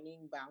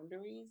relearning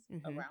boundaries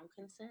Mm-hmm. around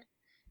consent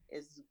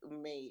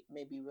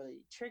may be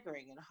really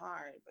triggering and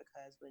hard,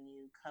 because when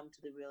you come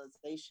to the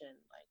realization,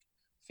 like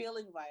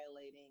feeling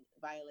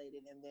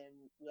violated, and then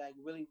like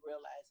really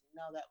realizing,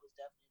 no, that was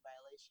definitely a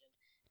violation,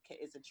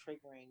 is a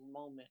triggering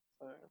moment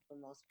for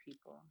most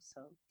people.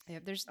 So Yeah,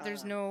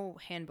 there's no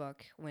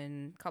handbook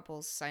when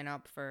couples sign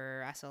up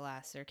for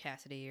SLS or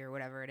Cassidy or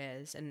whatever it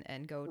is,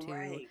 and go to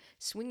right.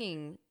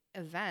 swinging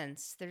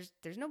events.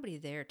 There's nobody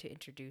there to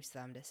introduce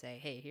them to say,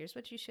 hey, here's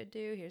what you should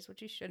do, here's what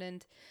you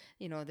shouldn't.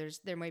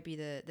 There might be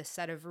the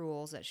set of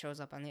rules that shows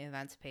up on the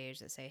events page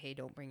that say, hey,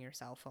 don't bring your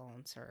cell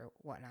phones or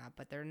whatnot.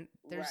 But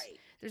Right.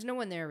 there's no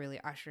one there really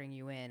ushering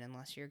you in,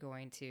 unless you're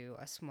going to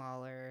a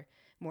smaller,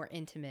 more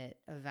intimate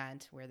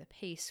event where the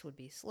pace would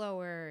be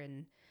slower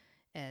and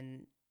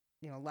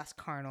less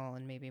carnal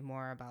and maybe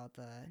more about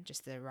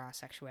the raw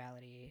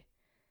sexuality.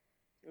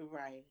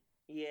 Right.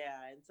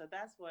 Yeah. And so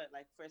that's what,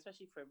 like,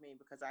 especially for me,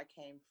 because I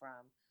came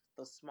from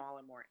those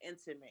smaller, more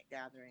intimate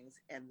gatherings,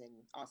 and then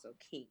also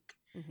kink.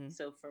 Mm-hmm.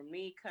 So for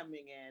me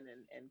coming in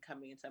and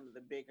coming in some of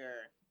the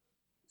bigger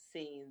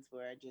scenes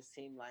where it just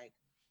seemed like,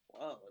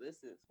 whoa,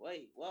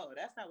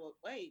 that's not what,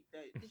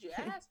 did you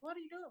ask? What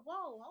are you doing?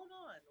 Whoa, hold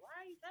on. Why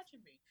are you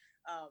touching me?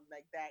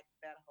 Like that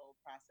whole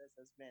process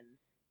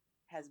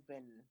has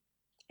been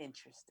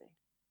interesting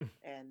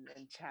and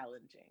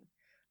challenging.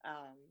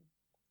 Um,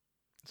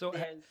 So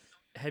there's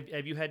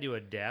have you had to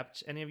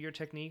adapt any of your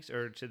techniques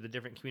or to the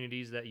different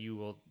communities that you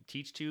will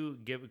teach to?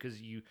 Because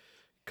you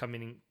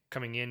coming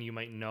in, you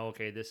might know,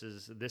 okay, this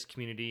is this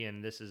community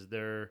and this is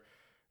their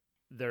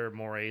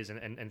mores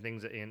and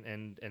things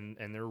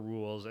and their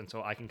rules, and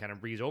so I can kind of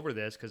breeze over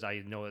this because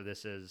I know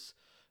that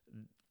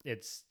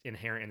it's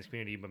inherent in this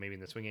community. But maybe in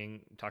the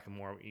swinging, you talk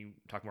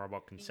more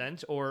about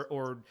consent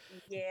or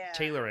yeah,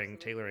 tailoring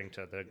absolutely.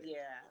 to the Yeah,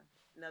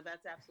 no,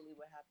 that's absolutely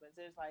what happens.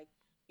 There's like,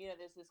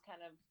 there's this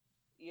kind of,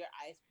 your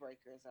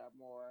icebreakers are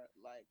more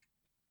like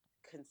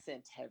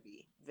consent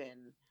heavy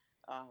than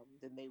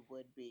they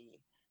would be.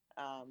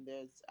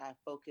 I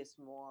focus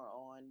more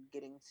on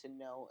getting to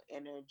know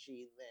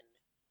energy than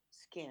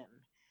skin,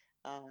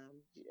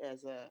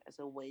 as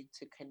a way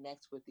to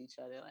connect with each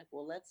other. Like,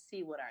 well, let's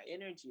see what our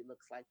energy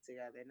looks like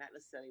together, not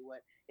necessarily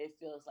what it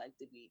feels like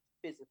to be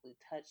physically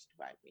touched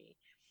by me.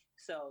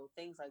 So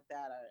things like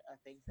that are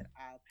things that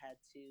I've had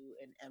to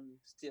and am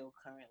still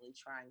currently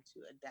trying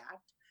to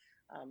adapt,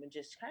 and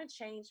just kind of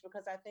change,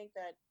 because I think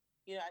that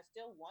I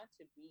still want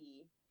to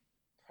be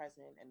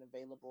present and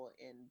available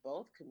in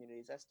both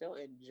communities. I still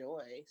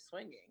enjoy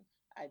swinging.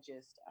 I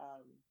just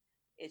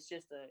it's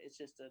just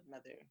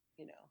another,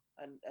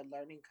 a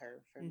learning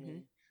curve for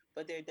Mm-hmm. me.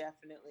 But there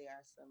definitely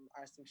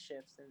are some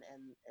shifts,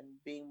 and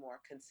being more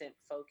consent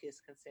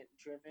focused, consent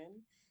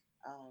driven,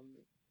 um,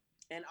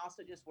 and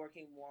also just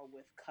working more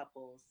with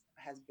couples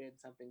has been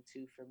something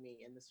too for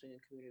me in the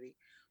swinging community.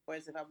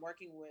 Whereas if I'm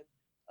working with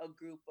a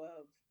group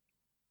of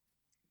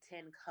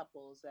 10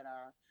 couples that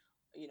are,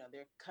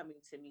 they're coming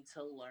to me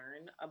to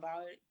learn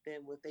about it,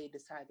 then what they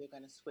decide they're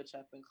going to switch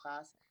up in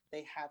class,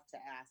 they have to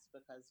ask,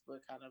 because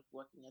we're kind of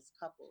working as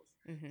couples.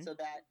 Mm-hmm. So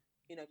that,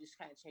 just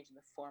kind of changing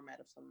the format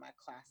of some of my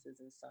classes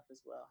and stuff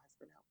as well has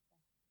been helpful.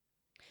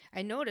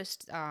 I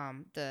noticed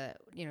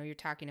you're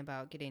talking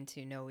about getting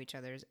to know each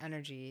other's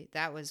energy.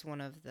 That was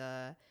one of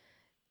the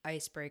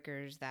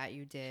icebreakers that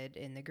you did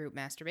in the group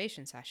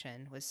masturbation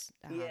session, was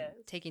Yes.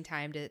 taking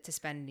time to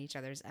spend in each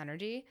other's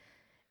energy.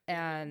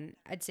 And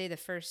I'd say the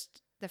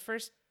first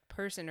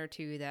person or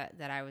two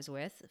that I was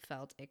with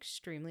felt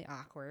extremely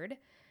awkward.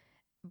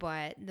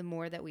 But the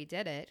more that we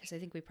did it, because I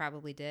think we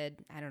probably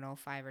did, I don't know,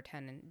 5 or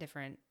 10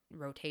 different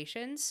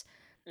rotations,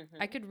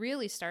 I could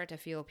really start to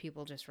feel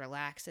people just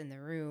relax in the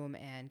room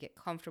and get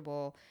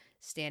comfortable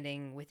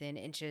standing within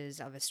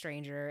inches of a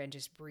stranger and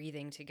just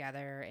breathing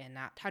together and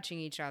not touching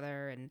each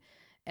other.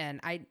 And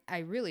I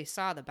really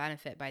saw the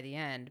benefit by the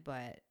end,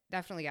 but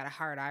definitely got a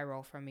hard eye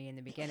roll from me in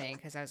the beginning,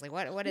 because I was like,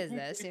 what is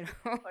this?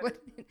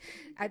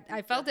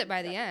 I felt it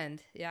by the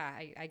end. Yeah,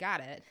 I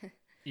got it.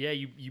 Yeah,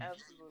 you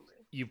Absolutely.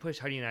 you pushed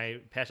Heidi and I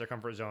past our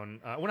comfort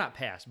zone. Well, not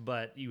past,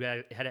 but you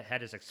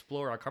had us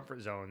explore our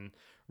comfort zone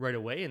right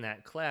away in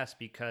that class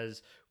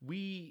because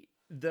the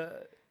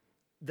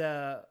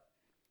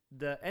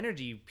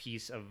energy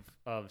piece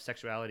of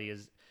sexuality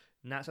is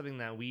not something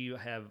that we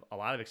have a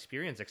lot of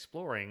experience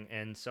exploring,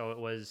 and so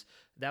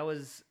that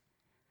was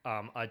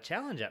a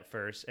challenge at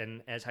first.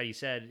 And as Heidi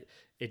said,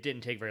 it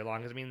didn't take very long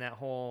because I mean that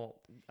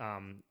whole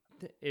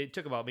it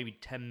took about maybe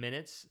 10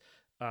 minutes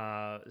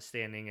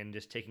standing and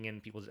just taking in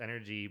people's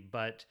energy,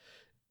 but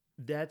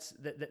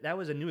that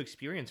was a new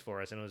experience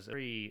for us, and it was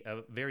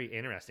a very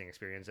interesting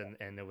experience.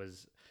 And it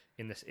was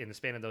in the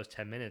span of those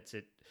 10 minutes,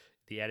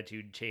 the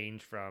attitude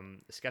changed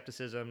from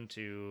skepticism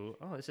to,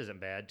 oh, this isn't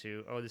bad,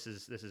 to, oh, this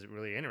is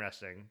really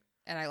interesting.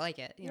 And I like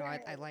it. You know,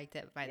 I liked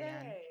it by the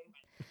end.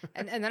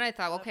 And then I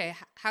thought, okay,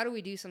 how do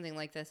we do something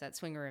like this at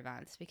swinger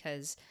events?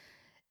 Because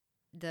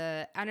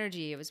the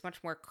energy, it was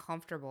much more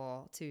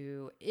comfortable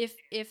to,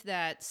 if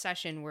that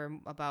session were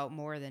about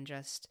more than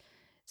just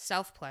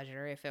self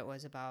pleasure, if it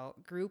was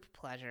about group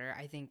pleasure,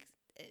 I think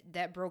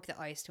that broke the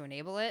ice to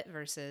enable it,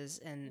 versus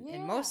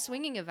in most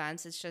swinging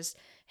events, it's just,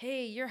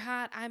 hey, you're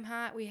hot, I'm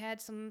hot, we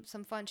had some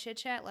fun chit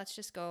chat,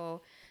 let's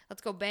go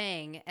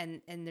bang,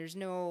 and there's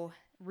no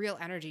real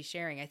energy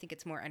sharing. I think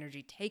it's more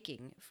energy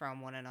taking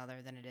from one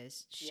another than it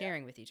is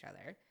sharing with each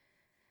other.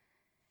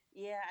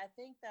 Yeah, I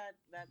think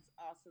that's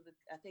also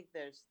I think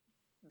there's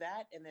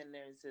that, and then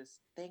there's this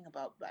thing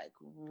about like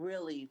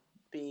really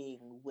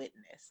being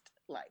witnessed.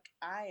 Like,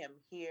 I am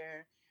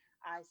here,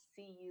 I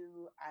see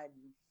you, I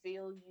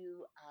feel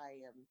you, I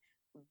am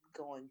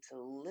going to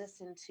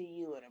listen to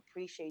you and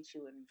appreciate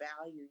you and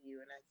value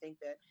you. And I think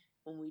that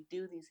when we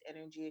do these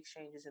energy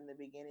exchanges in the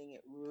beginning,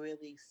 it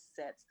really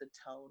sets the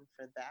tone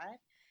for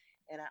that.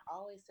 And I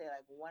always say,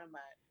 like, one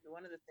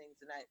of the things,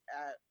 and I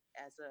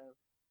as a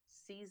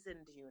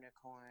seasoned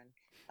unicorn,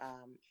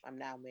 I'm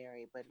now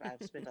married, but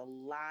I've spent a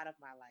lot of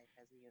my life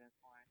as a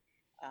unicorn.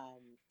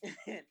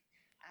 And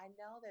I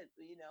know that,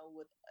 you know,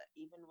 with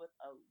even with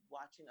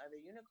watching other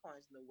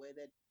unicorns, and the way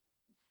that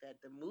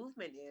the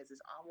movement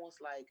is almost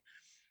like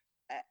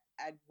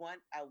I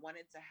want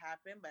it to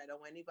happen, but I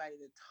don't want anybody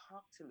to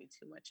talk to me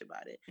too much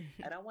about it.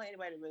 I don't want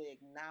anybody to really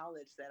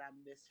acknowledge that I'm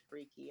this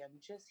freaky. I'm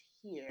just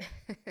here.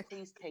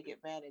 Please take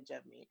advantage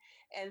of me.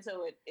 And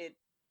so it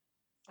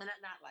and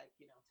not like,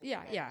 you know,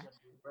 take advantage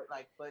of me,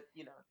 but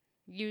you know,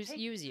 use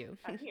you.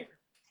 I'm here,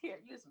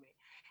 use me.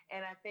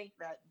 And I think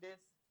that this,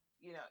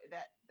 you know,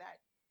 that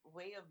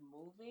way of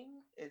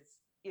moving is,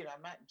 you know,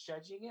 I'm not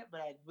judging it, but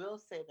I will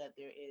say that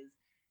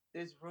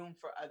there's room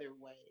for other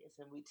ways,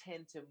 and we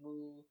tend to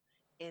move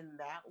in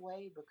that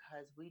way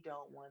because we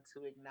don't want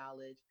to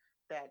acknowledge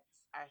that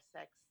our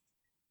sex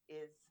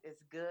is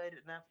good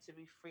enough to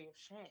be free of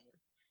shame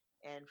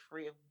and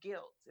free of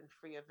guilt and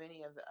free of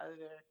any of the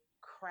other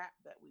crap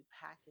that we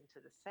pack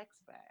into the sex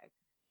bag.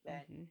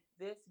 That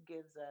this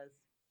gives us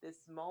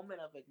this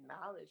moment of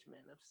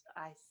acknowledgement of,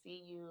 I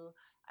see you,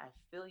 I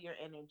feel your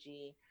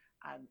energy.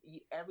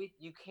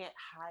 You can't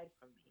hide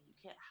from me. You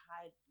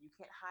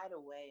can't hide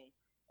away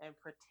and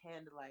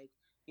pretend like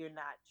you're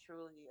not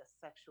truly a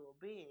sexual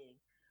being.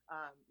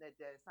 That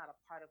it's not a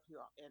part of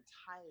your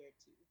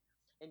entirety,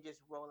 and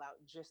just roll out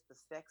just the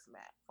sex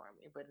mat for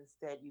me. But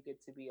instead, you get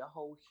to be a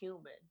whole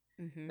human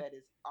that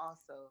is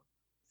also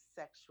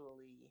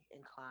sexually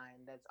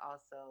inclined, that's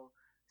also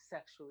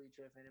sexually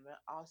driven, and it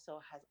also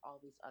has all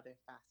these other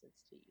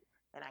facets to you.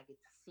 And I get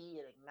to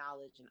see and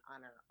acknowledge and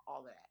honor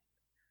all of that.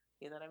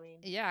 You know what I mean?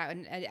 Yeah,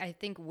 and I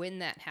think when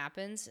that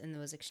happens, in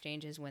those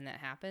exchanges, when that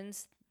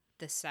happens,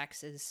 the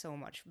sex is so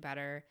much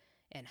better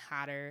and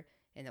hotter,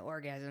 and the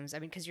orgasms, I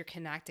mean, because you're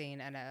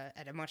connecting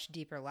at a much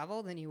deeper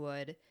level than you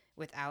would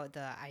without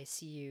the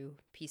ICU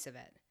piece of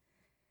it.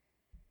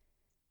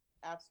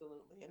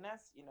 Absolutely. And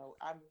that's, you know,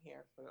 I'm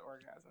here for the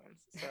orgasms.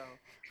 So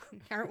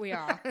aren't we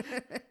all?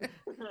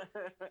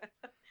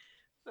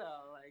 So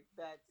like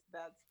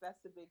that's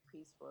the big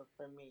piece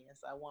for me, is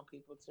I want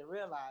people to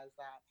realize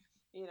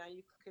that, you know,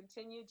 you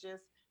continue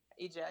just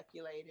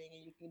ejaculating,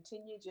 and you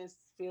continue just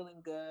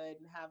feeling good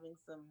and having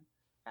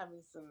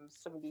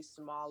some of these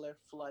smaller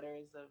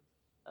flutters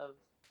of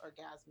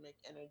orgasmic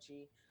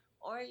energy,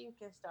 or you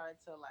can start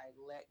to like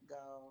let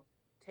go,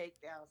 take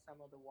down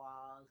some of the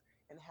walls,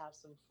 and have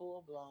some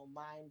full-blown,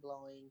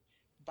 mind-blowing,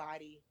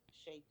 body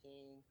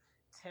shaking,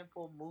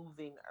 temple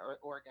moving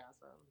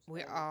orgasms.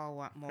 We And all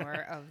want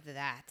more of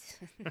that.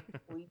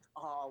 we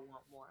all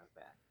want more of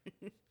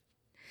that.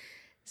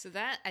 So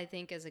that, I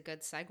think, is a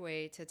good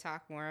segue to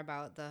talk more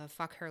about the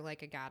fuck her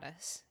like a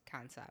goddess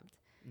concept.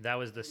 That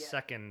was the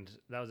second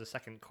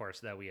course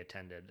that we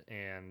attended,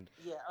 and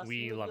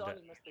we loved it. You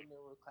only missed the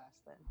Nuru class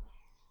then.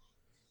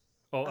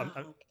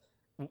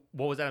 Oh,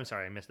 what was that? I'm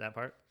sorry, I missed that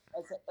part.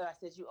 I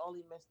said you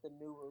only missed the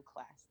Nuru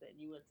class then.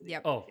 You went to the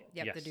yes.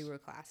 The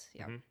Nuru class.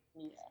 Yep.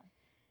 Yeah.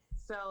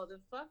 So the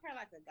fuck her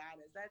like a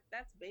goddess,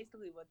 that's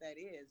basically what that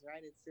is,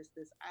 right? It's just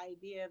this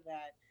idea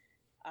that,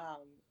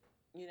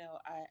 you know,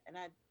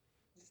 I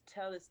just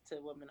tell this to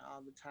women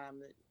all the time,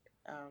 that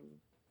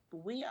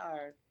we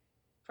are,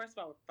 first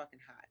of all, we're fucking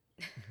hot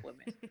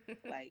women.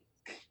 Like,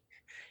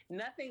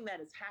 nothing that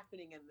is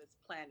happening in this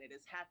planet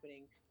is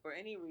happening for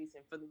any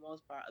reason, for the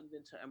most part, other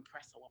than to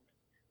impress a woman.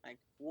 Like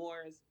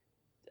wars,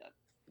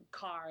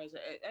 cars,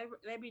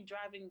 they'd be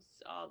driving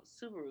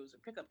Subarus or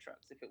pickup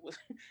trucks if it was.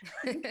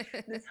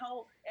 This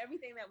whole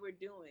everything that we're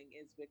doing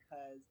is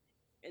because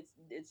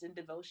it's in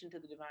devotion to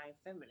the divine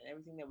feminine.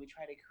 Everything that we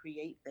try to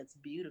create that's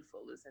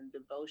beautiful is in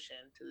devotion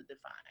to the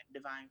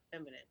divine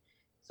feminine.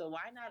 So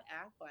why not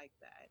act like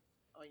that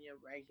on your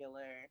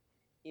regular,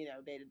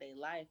 day-to-day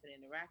life and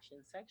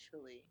interaction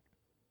sexually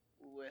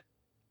with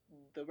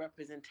the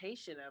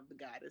representation of the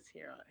goddess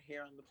here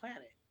on the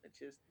planet,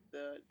 which is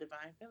the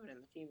divine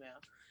feminine, the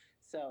female,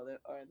 so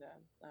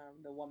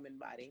the woman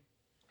body.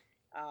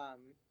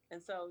 And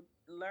so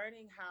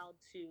learning how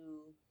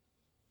to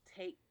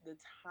take the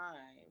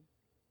time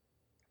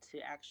to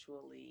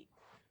actually,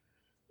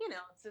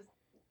 to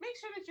make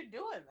sure that you're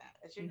doing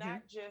that you're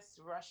not just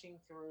rushing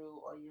through,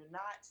 or you're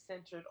not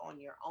centered on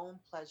your own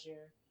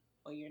pleasure,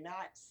 or you're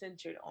not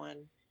centered on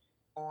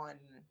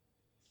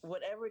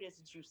whatever it is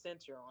that you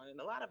center on. And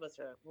a lot of us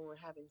are, when we're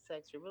having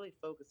sex, we're really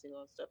focusing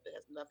on stuff that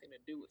has nothing to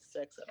do with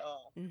sex at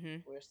all.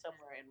 We're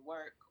somewhere in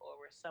work, or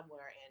we're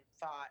somewhere in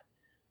thought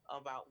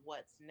about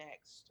what's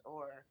next,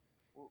 or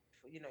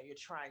you're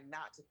trying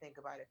not to think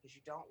about it because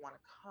you don't want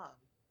to come.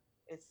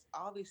 It's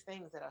all these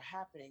things that are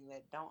happening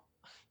that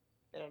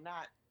are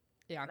not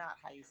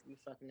how you should be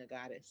fucking a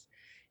goddess.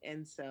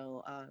 And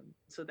so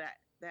so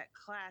that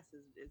class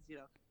is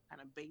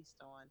kind of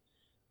based on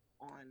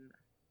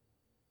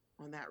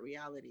that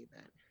reality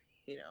that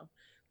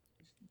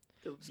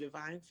the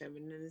divine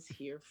feminine is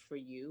here for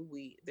you.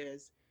 We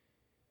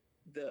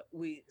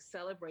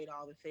celebrate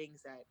all the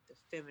things that the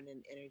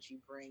feminine energy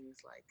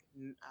brings, like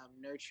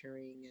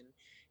nurturing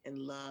and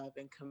love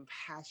and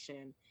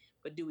compassion,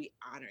 but do we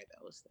honor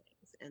those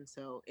things? And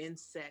so in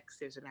sex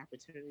there's an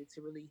opportunity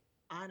to really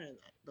honor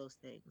those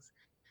things,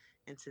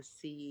 and to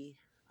see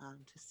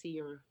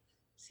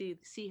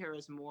her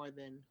as more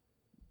than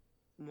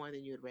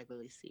you would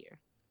regularly see her.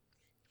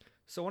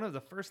 So one of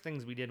the first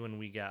things we did when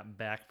we got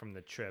back from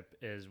the trip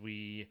is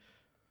we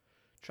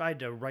tried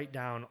to write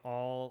down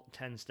all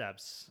 10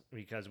 steps,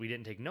 because we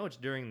didn't take notes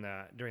during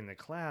the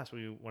class.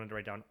 We wanted to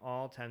write down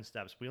all 10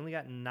 steps. We only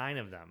got 9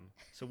 of them.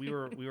 So we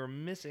were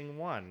missing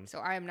one. So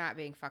I am not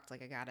being fucked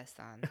like a goddess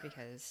then,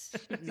 because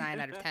 9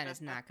 out of 10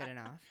 is not good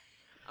enough.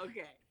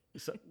 Okay.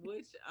 So,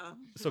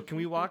 so can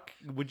we walk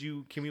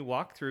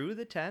through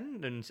the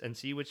 10 and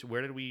see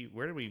where did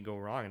we go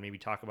wrong, and maybe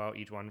talk about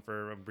each one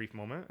for a brief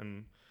moment,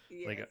 and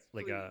yes,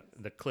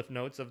 the cliff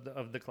notes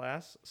of the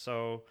class.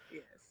 So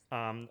yes.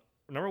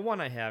 Number 1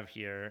 I have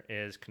here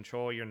is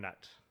control your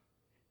nut.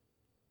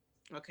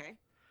 Okay.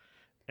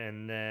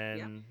 And then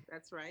yep,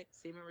 that's right.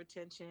 Semen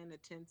retention,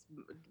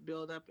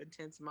 build up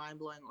intense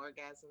mind-blowing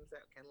orgasms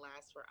that can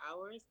last for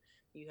hours.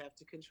 You have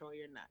to control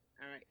your nut.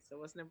 All right. So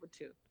what's number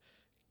 2?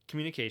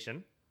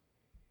 Communication.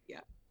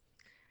 Yeah.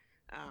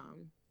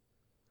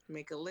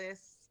 Make a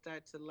list.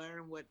 Start to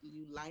learn what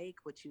you like,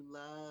 what you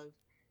love,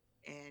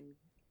 and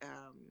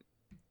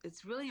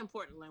it's really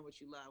important to learn what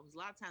you love. Because a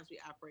lot of times we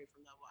operate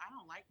from that. Well, I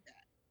don't like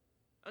that.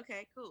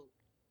 Okay, cool.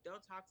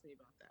 Don't talk to me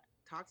about that.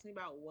 Talk to me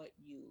about what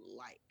you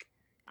like.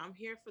 I'm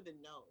here for the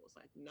no's.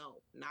 Like,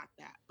 no, not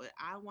that. But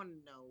I want to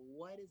know,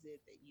 what is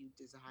it that you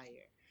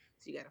desire?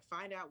 So you got to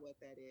find out what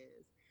that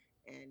is.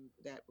 And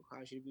that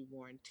requires you to be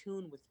more in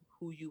tune with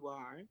who you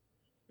are.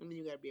 And then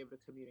you got to be able to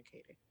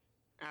communicate it.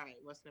 All right,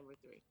 what's number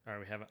 3? All right,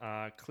 we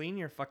have clean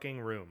your fucking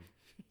room.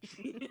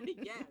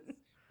 Yes.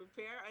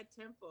 Prepare a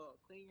temple.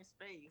 Clean your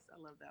space.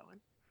 I love that one.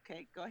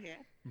 Okay, go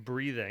ahead.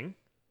 Breathing.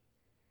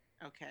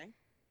 Okay.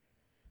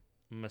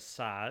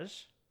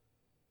 Massage.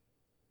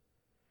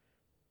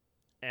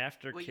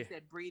 Aftercare. Well, you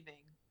said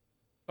breathing.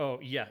 Oh,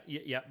 yeah.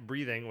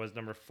 Breathing was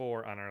number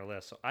 4 on our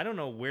list. So I don't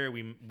know where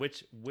we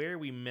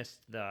missed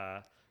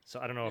the. So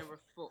I don't know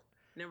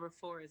Number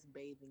 4 is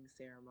bathing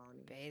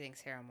ceremony. Bathing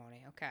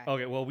ceremony. Okay.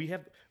 Okay. Well, we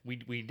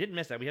didn't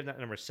miss that. We have that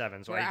number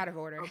 7. So we're out of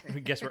order. I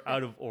guess we're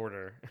out of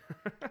order.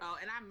 Oh,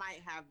 and I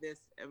might have this.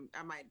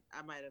 I might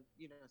have.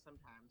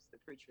 Sometimes the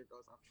preacher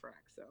goes off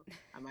track, so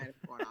I might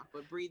have gone off.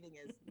 But breathing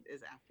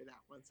is after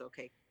that one. So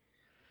okay.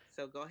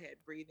 So go ahead.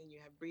 Breathing. You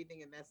have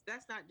breathing, and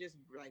that's not just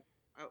like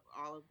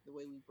all of the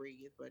way we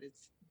breathe, but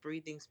it's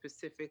breathing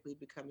specifically,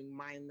 becoming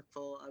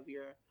mindful of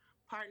your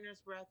partner's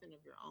breath and of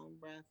your own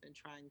breath, and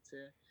trying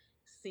to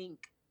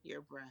sync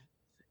your breath,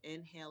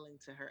 inhaling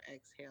to her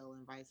exhale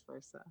and vice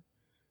versa.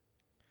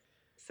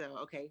 So,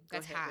 okay.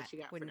 That's ahead. hot. What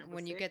you got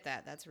When you get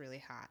that, that's really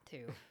hot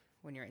too.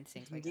 When you're in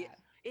sync like that.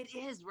 It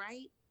is,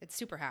 right? It's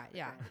super hot.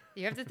 Yeah.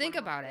 You have to think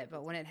about it,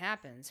 but when it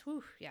happens,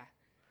 whew, yeah.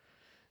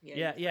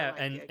 Yeah.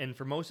 And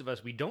for most of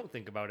us, we don't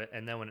think about it,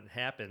 and then when it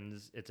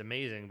happens, it's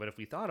amazing. But if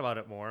we thought about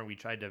it more, we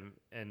tried to,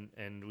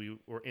 and we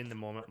were in the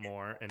moment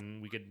more,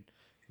 and we could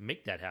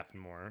make that happen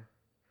more.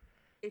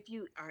 If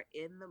you are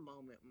in the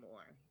moment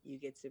more, you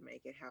get to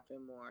make it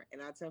happen more.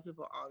 And I tell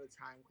people all the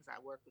time, because I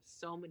work with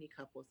so many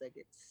couples that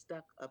get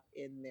stuck up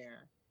in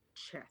their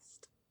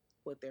chest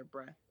with their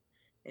breath.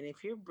 And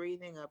if you're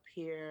breathing up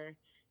here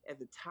at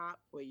the top,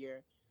 where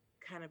you're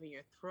kind of in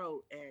your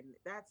throat, and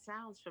that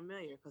sounds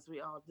familiar because we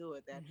all do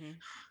it. That Mm-hmm.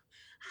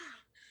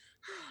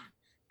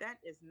 that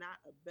is not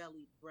a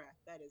belly breath.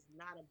 That is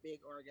not a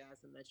big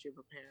orgasm that you're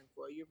preparing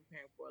for. You're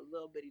preparing for a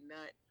little bitty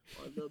nut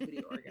or a little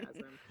bitty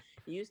orgasm.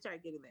 You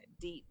start getting that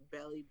deep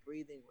belly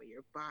breathing where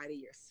your body,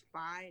 your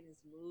spine is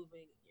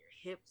moving, your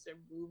hips are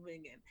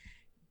moving, and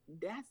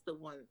that's the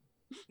one.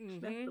 That's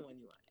Mm-hmm. the one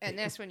you want. And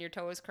that's when your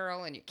toes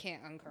curl and you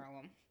can't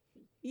uncurl them.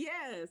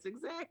 Yes,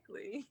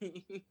 exactly.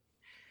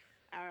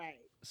 All right.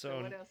 So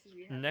So what else do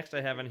we have? next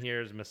I have on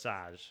here is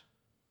massage,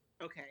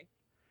 Okay.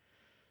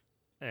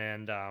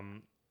 and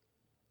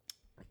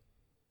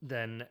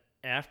then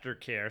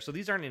aftercare. So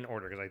these aren't in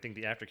order because I think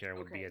the aftercare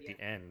would be Okay, at yeah.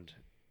 the end.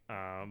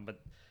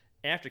 But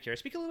aftercare.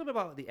 Speak a little bit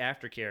about the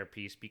aftercare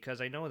piece because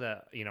I know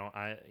that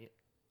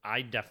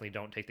I definitely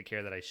don't take the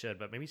care that I should.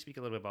 But maybe speak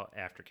a little bit about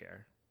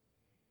aftercare.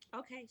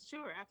 Okay,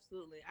 sure,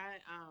 absolutely.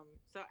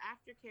 So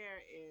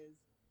aftercare is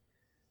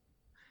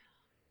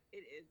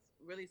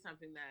really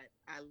something that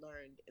I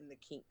learned in the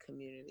kink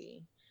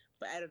community,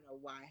 but I don't know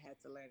why I had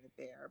to learn it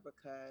there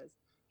because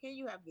here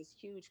you have this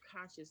huge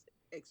conscious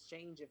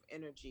exchange of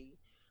energy,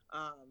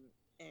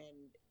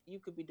 and you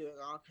could be doing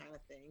all kind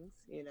of things.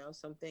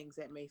 Some things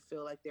that may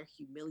feel like they're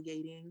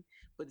humiliating,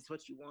 but it's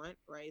what you want,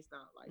 right? It's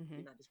not like Mm-hmm.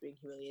 you're not just being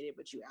humiliated,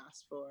 but you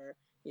asked for,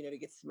 to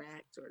get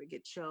smacked or to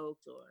get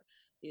choked or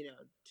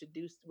to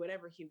do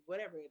whatever it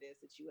is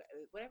that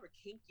whatever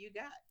kink you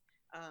got.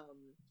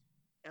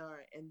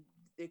 And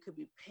it could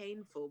be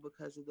painful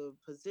because of the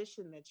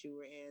position that you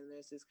were in.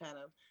 There's this kind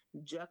of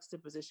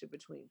juxtaposition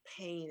between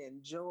pain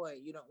and joy.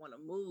 You don't want to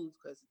move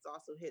because it's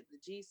also hitting the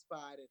G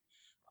spot, and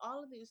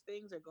all of these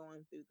things are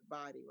going through the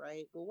body,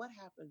 right? But what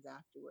happens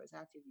afterwards?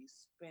 After you've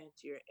spent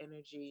your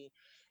energy,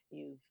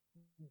 you've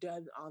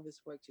done all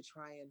this work to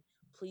try and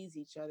please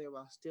each other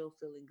while still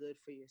feeling good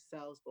for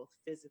yourselves, both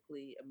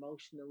physically,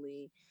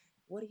 emotionally.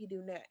 What do you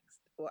do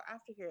next? Well,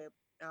 aftercare,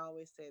 I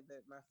always say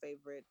that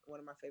one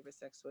of my favorite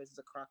sex toys is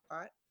a crock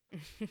pot.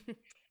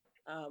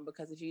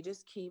 Because if you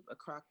just keep a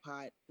crock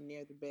pot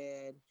near the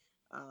bed,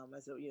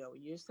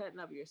 you're setting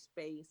up your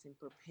space and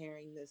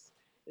preparing this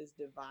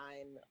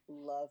divine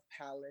love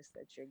palace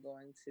that you're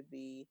going to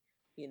be,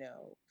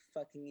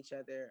 fucking each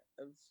other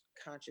of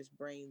conscious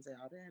brains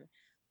out in,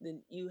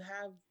 then you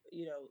have,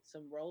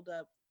 some rolled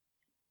up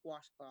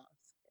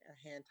washcloths,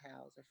 hand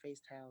towels or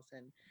face towels,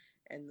 and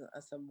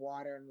some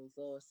water and those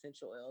little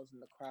essential oils in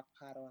the crock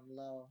pot on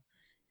low,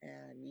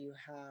 and you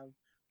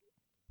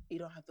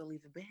don't have to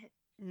leave the bed.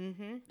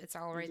 Mm-hmm. It's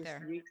all You right there.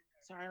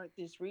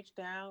 just reach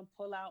down,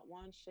 pull out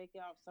one, shake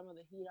out some of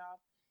the heat off,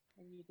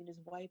 and you can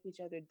just wipe each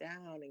other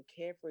down and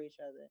care for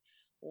each other.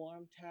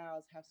 Warm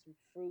towels, have some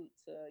fruit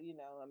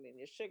I mean,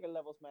 your sugar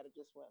levels might have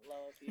just went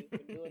low if you've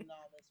been doing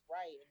all this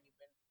right and you've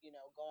been,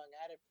 going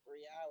at it for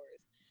 3 hours.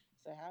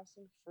 So have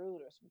some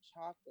fruit or some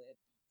chocolate,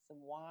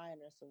 some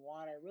wine or some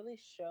water. Really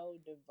show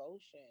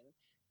devotion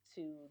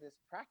to this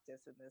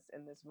practice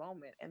in this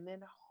moment, and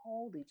then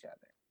hold each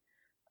other.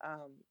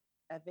 um,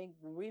 I think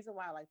the reason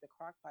why I like the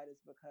crock pot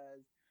is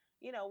because,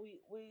 we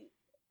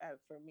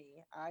for me,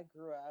 I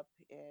grew up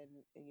in,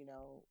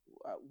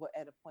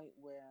 at a point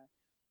where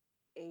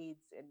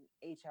AIDS and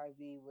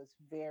HIV was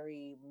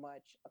very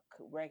much a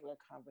regular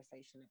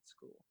conversation at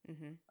school.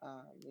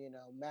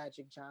 Mm-hmm.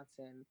 Magic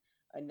Johnson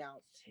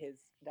announced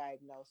his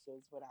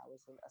diagnosis when I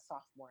was a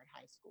sophomore in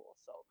high school.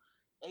 So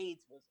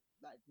AIDS was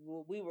like,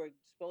 well, we were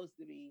supposed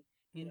to be,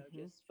 Mm-hmm.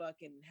 just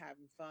fucking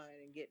having fun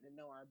and getting to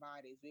know our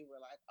bodies. We were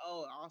like,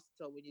 oh,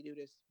 also when you do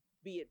this,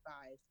 be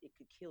advised, it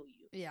could kill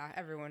you. Yeah,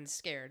 everyone's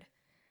scared.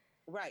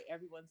 Right,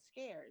 everyone's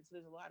scared. So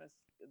there's a lot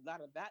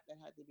of that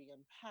had to be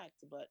unpacked.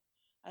 But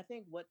I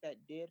think what that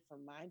did for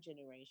my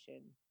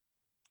generation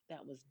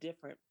that was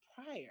different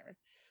prior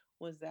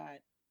was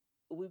that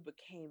we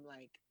became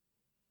like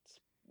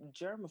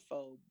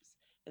germaphobes.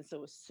 And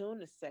so as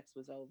soon as sex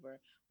was over,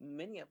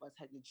 many of us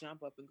had to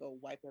jump up and go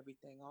wipe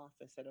everything off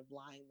instead of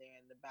lying there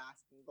in the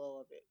bask and glow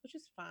of it, which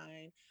is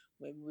fine.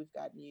 Maybe we've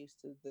gotten used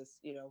to this,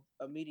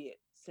 immediate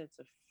sense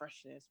of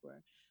freshness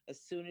where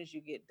as soon as you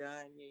get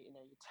done,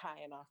 you're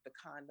tying off the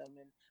condom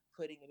and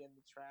putting it in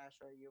the trash,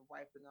 or you're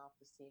wiping off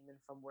the semen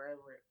from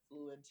wherever it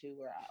flew into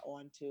or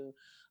onto.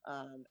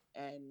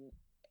 And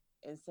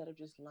instead of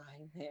just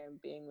lying there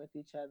and being with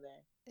each other.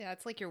 Yeah,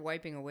 it's like you're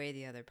wiping away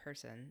the other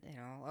person.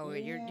 Oh,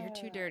 you're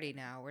too Yeah. dirty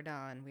now. We're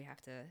done. We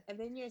have to. And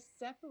then you're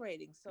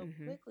separating so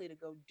Mm-hmm. quickly to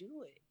go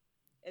do it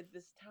at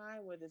this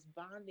time where this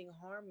bonding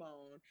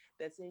hormone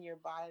that's in your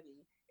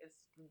body is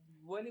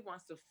really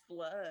wants to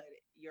flood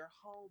your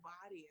whole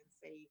body and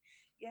say,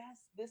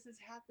 yes, this is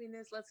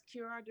happiness, let's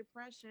cure our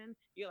depression.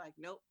 You're like,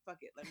 nope, fuck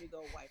it, let me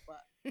go wipe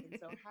up. And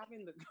so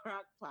having the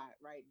crock pot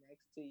right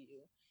next to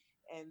you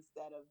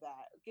instead of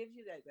that gives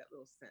you that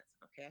little sense.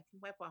 Okay, I can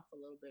wipe off a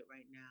little bit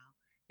right now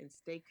and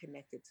stay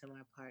connected to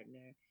my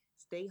partner,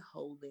 stay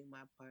holding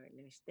my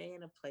partner, stay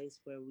in a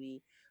place where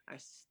we are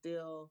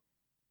still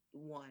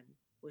one.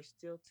 We're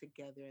still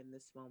together in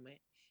this moment.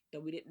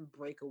 That we didn't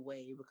break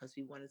away because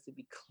we wanted to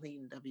be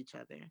cleaned of each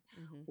other.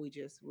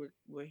 Mm-hmm.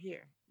 We're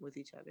here with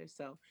each other.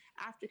 So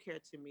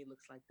aftercare to me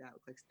looks like that.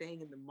 Looks like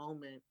staying in the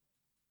moment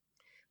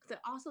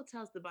also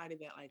tells the body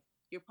that like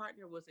your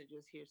partner wasn't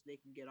just here so they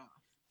can get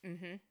off.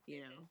 Mm-hmm.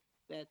 You know,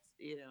 that's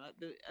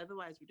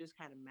otherwise we're just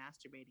kind of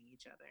masturbating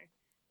each other.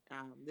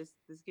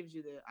 This gives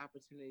you the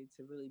opportunity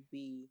to really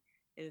be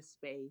in a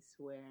space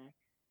where,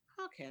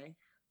 okay,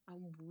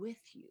 I'm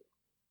with you.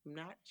 I'm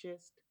not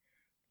just.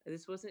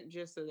 This wasn't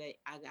just so that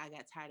I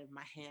got tired of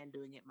my hand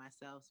doing it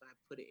myself, so I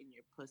put it in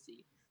your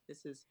pussy.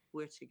 This is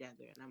we're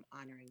together, and I'm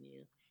honoring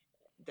you.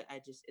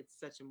 It's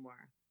such a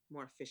more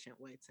efficient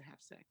way to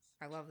have sex.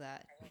 I love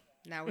that.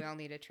 Now we all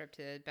need a trip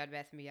to Bed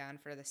Bath &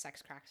 Beyond for the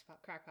sex crack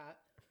pot.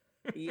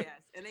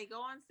 Yes, and they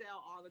go on sale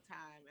all the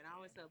time. And I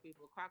always tell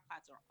people, crock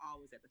pots are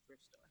always at the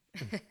thrift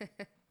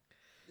store.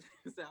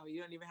 So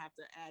you don't even have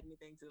to add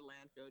anything to the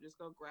landfill. Just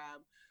go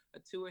grab a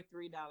 $2 or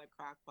 $3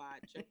 crock pot,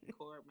 check the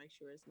cord, make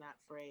sure it's not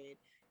frayed,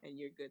 and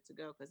you're good to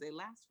go because they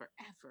last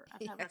forever.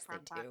 I've had my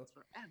crock pots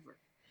forever.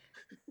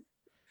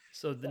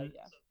 So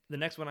the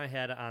next one I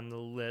had on the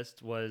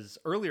list was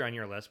earlier on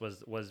your list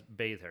was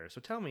bathe her. So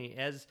tell me,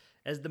 as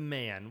the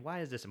man, why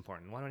is this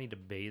important? Why do I need to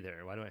bathe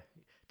her?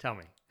 Tell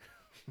me?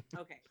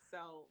 Okay,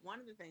 so one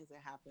of the things that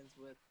happens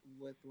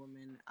with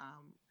women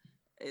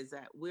is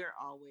that we're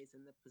always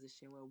in the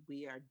position where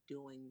we are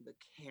doing the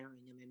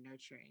caring and the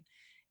nurturing.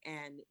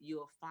 And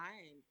you'll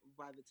find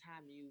by the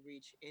time you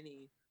reach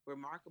any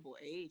remarkable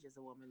age as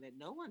a woman that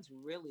no one's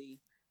really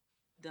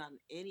done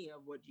any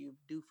of what you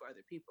do for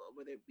other people,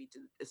 whether it be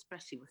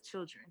especially with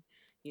children.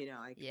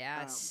 Like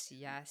yes.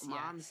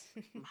 Moms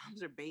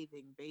are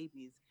bathing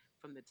babies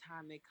from the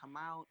time they come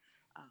out.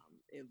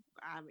 If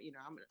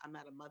I'm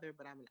not a mother,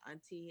 but I'm an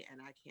auntie, and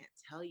I can't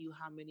tell you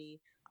how many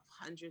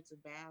hundreds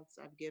of baths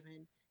I've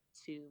given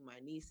to my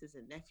nieces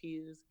and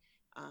nephews.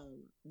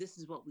 This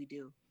is what we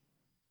do.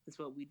 It's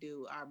what we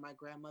do. My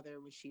grandmother,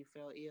 when she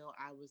fell ill,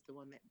 I was the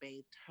one that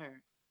bathed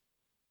her.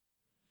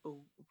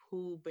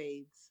 Who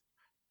bathes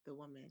the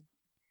woman?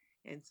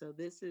 And so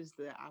this is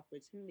the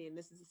opportunity, and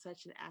this is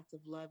such an act of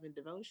love and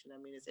devotion.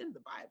 I mean, it's in the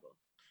Bible.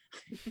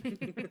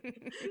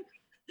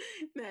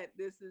 That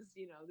this is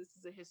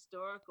a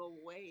historical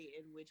way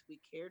in which we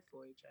cared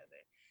for each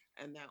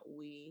other, and that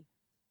we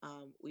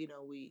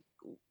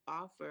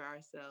offer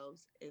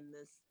ourselves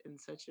in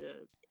such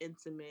a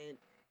intimate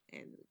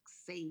and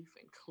safe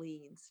and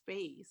clean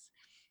space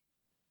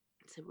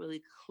to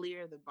really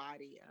clear the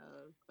body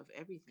of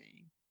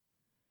everything.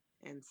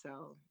 And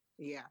so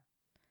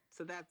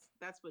so that's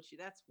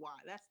the why.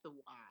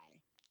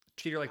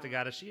 Treat her like the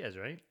goddess she is,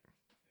 right?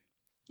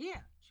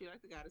 Yeah, treat her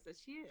like the goddess that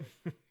she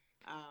is.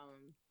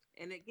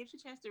 And it gives you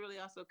a chance to really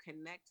also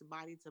connect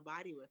body to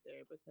body with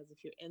her, because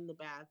if you're in the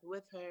bath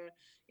with her,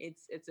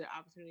 it's an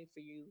opportunity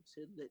for you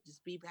to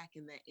just be back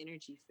in that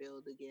energy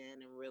field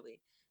again and really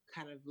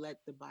kind of let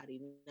the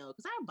body know,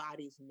 because our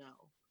bodies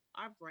know.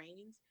 Our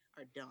brains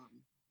are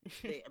dumb.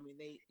 They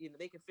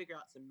can figure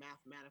out some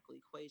mathematical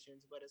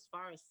equations, but as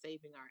far as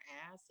saving our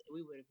ass,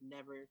 we would have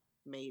never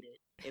made it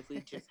if we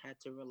just had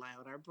to rely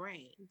on our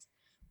brains.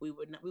 We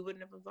wouldn't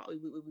have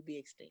evolved. We would be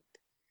extinct.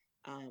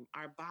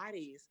 Our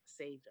bodies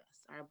saved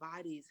us. Our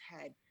bodies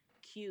had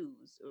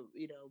cues,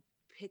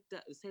 picked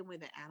up the same way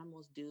that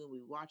animals do. We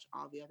watch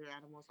all the other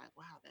animals like,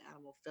 wow, the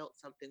animal felt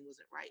something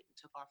wasn't right and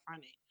took off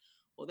running.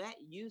 Well,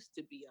 that used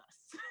to be us.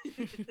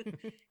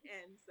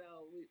 And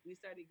so we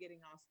started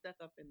getting all stuck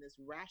up in this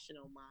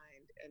rational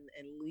mind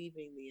and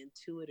leaving the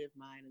intuitive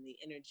mind and the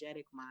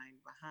energetic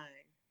mind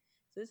behind.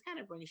 So this kind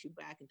of brings you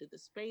back into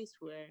the space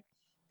where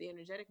the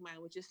energetic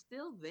mind, which is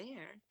still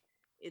there,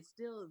 it's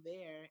still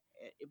there,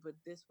 but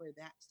this way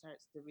that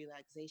starts the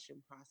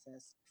relaxation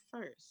process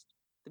first.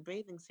 The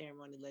bathing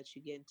ceremony lets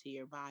you get into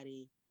your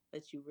body,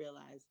 lets you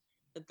realize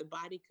that the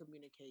body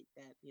communicate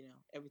that,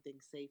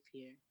 everything's safe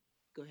here.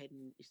 Go ahead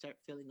and you start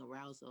feeling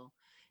arousal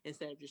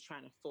instead of just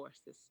trying to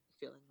force this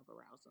feeling of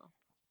arousal.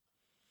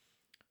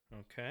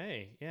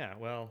 Okay. Yeah.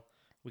 Well,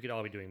 we could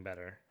all be doing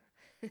better.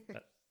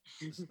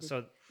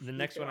 So the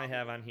next one I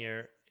have on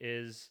here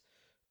is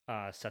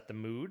set the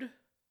mood.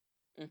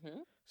 Mm-hmm.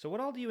 So what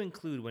all do you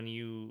include when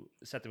you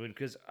set the mood?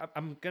 Because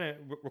I'm gonna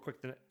real quick.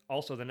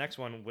 Also, the next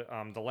one,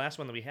 the last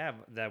one that we have,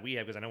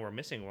 because I know we're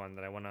missing one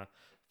that I want to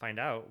find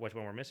out which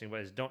one we're missing.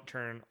 But is don't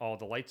turn all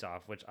the lights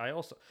off, which I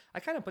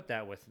kind of put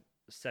that with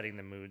setting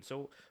the mood.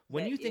 So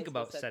when you think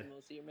about setting the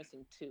mood, so you're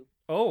missing two.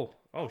 Oh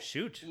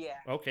shoot. Yeah.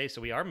 Okay,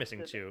 so we are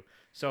missing two.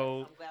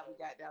 So I'm glad we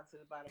got down to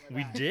the bottom of that.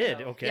 We did.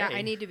 So. Okay. Yeah,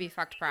 I need to be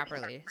fucked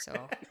properly. So.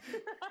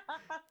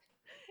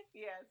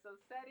 Yeah. So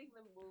setting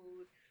the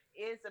mood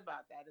is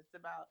about that. It's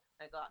about,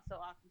 like, so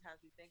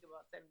oftentimes we think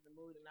about setting the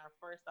mood and our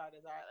first thought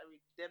is, all right, let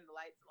me dim the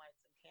lights and light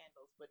some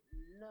candles. But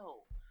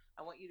no,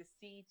 I want you to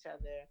see each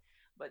other,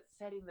 but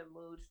setting the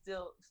mood,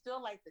 still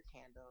light the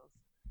candles,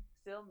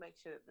 still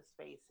make sure that the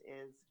space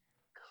is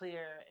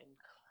clear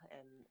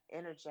and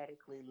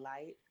energetically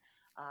light.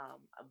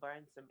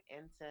 Burn some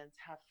incense,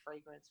 have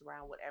fragrance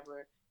around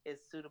whatever is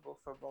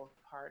suitable for both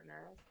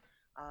partners.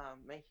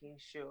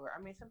 Making sure,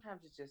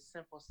 sometimes it's just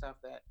simple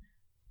stuff that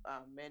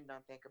men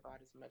don't think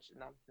about as much. And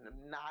I'm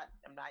not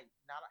a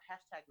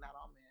hashtag not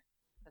all men,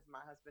 because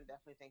my husband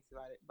definitely thinks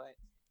about it. But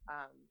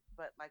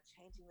But like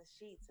changing the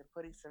sheets and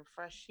putting some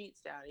fresh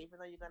sheets down, even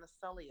though you're gonna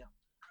sully them,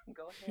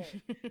 go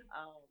ahead.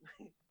 Um,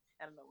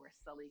 I don't know where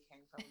Sully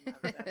came from.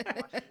 I've been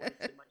watching way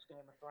too much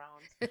Game of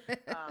Thrones.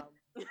 Um,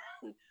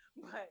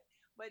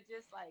 but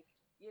just like,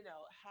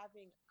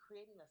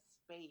 creating a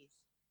space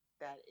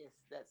that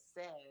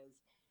says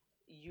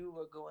you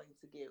are going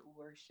to get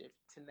worship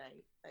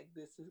tonight. Like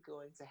this is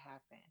going to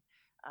happen.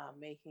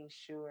 Making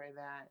sure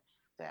that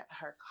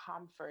her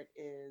comfort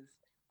is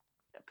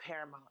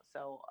paramount.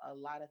 So a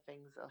lot of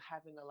things,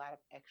 having a lot of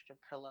extra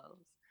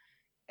pillows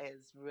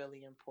is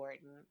really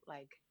important.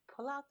 Like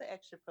pull out the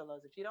extra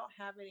pillows. If you don't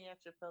have any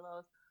extra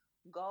pillows,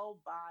 go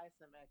buy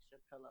some extra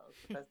pillows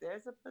because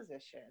there's a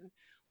position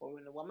where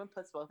when a woman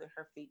puts both of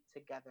her feet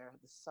together,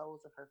 the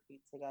soles of her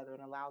feet together,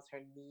 and allows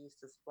her knees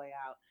to splay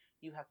out,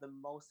 you have the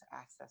most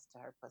access to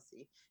her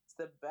pussy. It's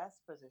the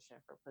best position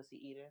for pussy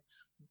eater,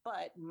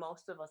 but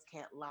most of us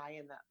can't lie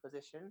in that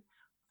position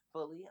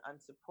fully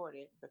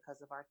unsupported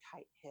because of our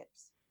tight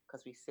hips,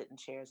 because we sit in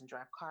chairs and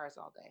drive cars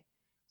all day.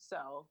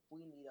 So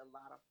we need a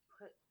lot of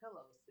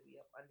pillows to be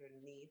up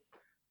underneath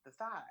the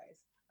thighs,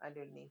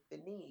 underneath the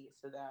knees,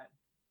 so that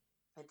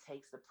it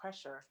takes the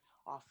pressure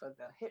off of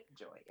the hip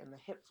joint and the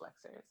hip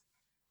flexors.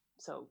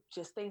 So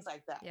just things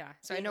like that. Yeah.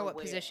 So I know what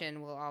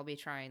position we'll all be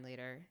trying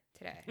later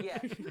today. Yes.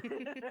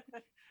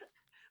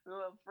 A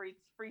little free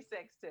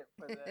sex tip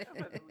for the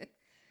week.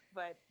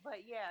 But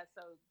yeah,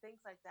 so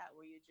things like that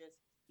where you just,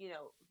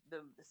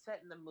 the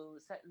setting the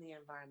mood, setting the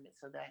environment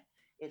so that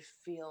it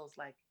feels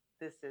like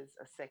this is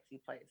a sexy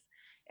place.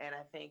 And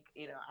I think,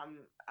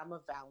 I'm a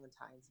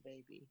Valentine's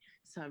baby.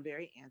 So I'm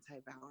very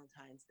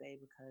anti-Valentine's Day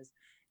because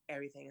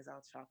everything is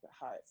all chocolate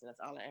hearts. And that's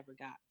all I ever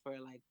got for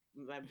like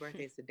my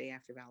birthday's the day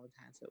after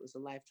Valentine's. So it was a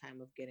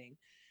lifetime of getting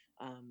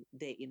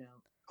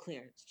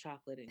clearance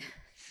chocolate and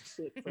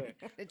shit for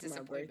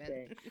my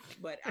birthday.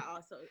 But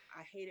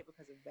I hate it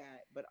because of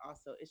that. But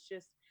also it's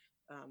just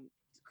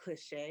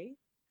cliche.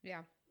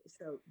 Yeah.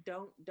 So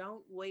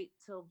don't wait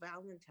till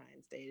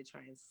Valentine's Day to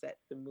try and set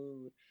the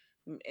mood.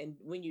 And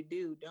when you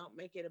do, don't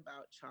make it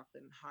about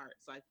chocolate and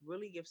hearts. Like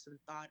really give some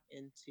thought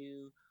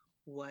into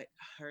what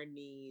her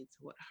needs,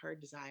 what her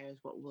desires,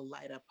 what will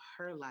light up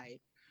her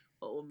life,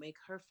 what will make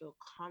her feel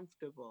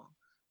comfortable.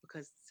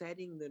 Because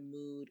setting the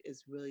mood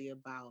is really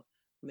about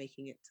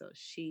making it so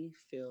she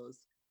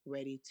feels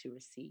ready to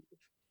receive.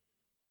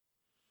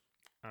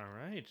 All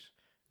right.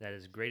 That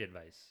is great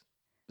advice.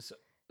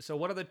 So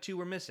what are the two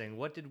we're missing?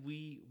 What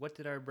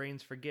did our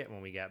brains forget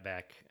when we got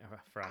back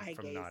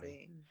from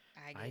Naughty?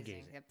 Eye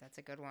gazing. Yep, that's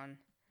a good one.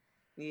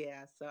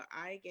 Yeah, so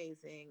eye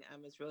gazing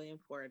is really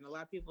important. A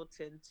lot of people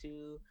tend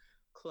to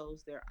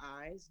close their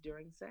eyes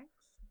during sex.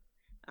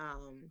 I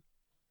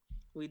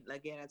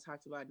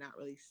talked about not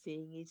really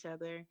seeing each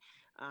other,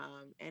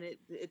 and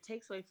it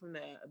takes away from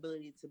the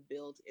ability to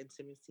build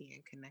intimacy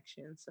and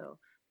connection. So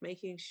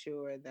making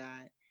sure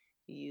that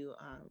you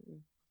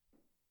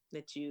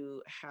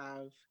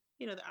have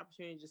the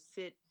opportunity to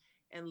sit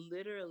and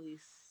literally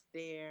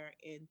stare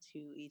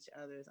into each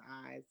other's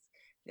eyes.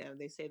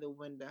 They say the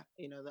window,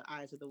 the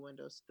eyes are the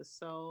windows to the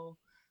soul.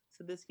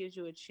 So this gives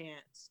you a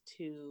chance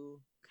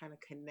to kind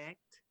of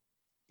connect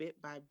bit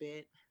by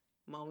bit,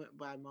 moment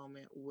by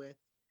moment with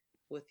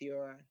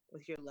your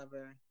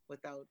lover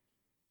without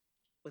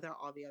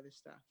all the other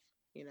stuff,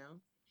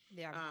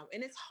 Yeah.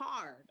 And it's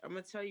hard. I'm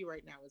gonna tell you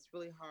right now, it's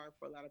really hard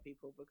for a lot of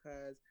people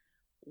because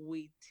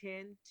we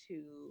tend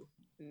to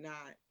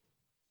not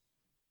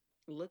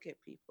look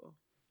at people,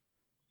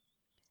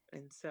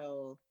 and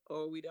so,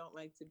 or we don't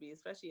like to be,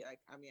 especially like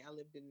I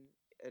lived in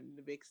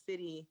the big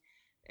city,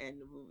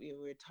 and we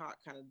were taught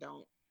kind of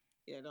don't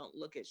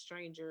look at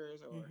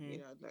strangers, or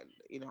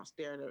don't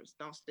stare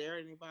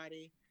at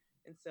anybody.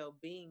 And so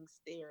being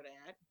stared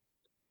at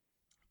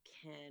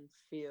can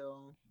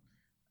feel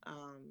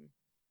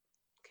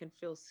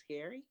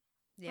scary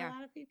for a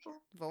lot of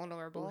people.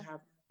 Vulnerable.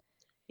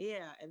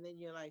 And then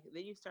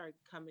you start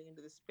coming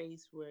into the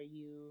space where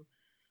you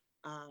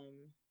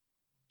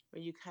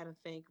kind of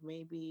think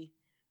maybe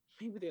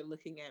they're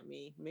looking at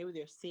me, maybe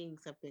they're seeing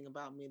something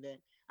about me that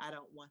I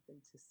don't want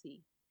them to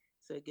see.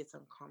 So it gets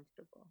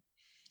uncomfortable.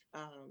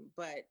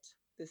 But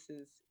this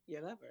is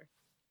your lover.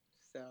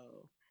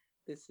 So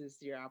this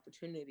is your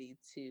opportunity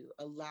to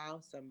allow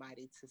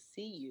somebody to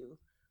see you,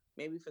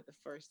 maybe for the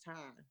first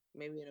time,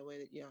 maybe in a way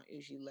that you don't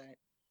usually let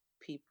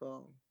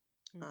people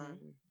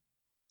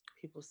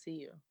people see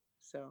you.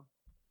 So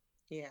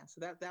yeah, so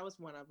that was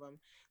one of them.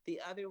 The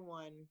other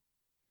one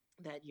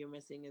that you're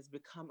missing is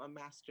become a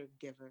master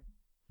giver.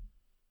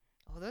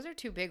 Oh, those are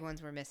two big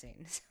ones we're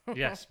missing.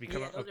 Yes, those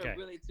are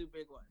really two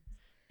big ones.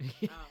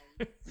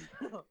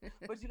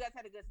 But you guys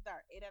had a good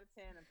start. 8 out of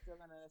 10. I'm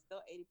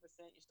still 80%.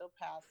 You're still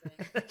passing.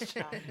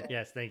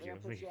 Yes, thank you.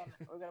 We're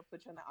gonna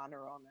put you on the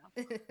honor roll now.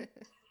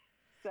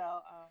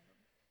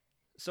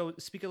 So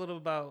speak a little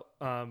about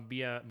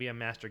be a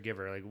master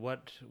giver. Like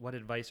what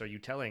advice are you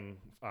telling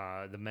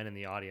the men in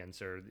the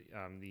audience, or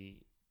the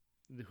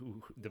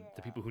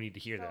people who need to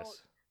hear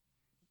this?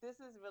 This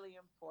is really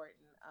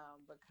important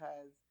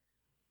because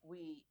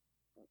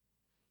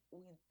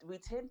we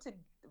tend to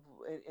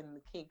in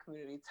the kink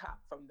community top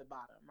from the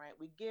bottom, right?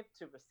 We give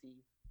to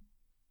receive,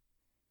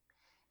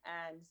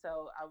 and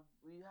so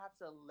you have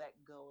to let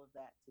go of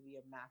that to be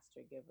a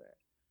master giver.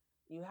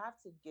 You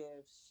have to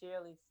give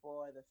sheerly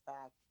for the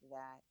fact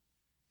that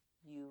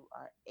you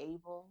are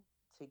able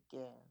to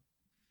give,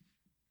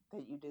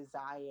 that you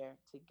desire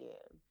to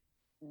give.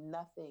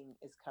 Nothing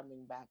is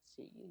coming back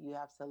to you. You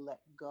have to let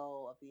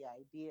go of the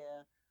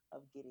idea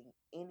of getting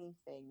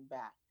anything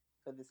back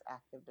for this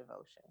act of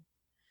devotion.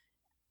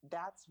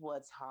 That's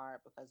what's hard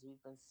because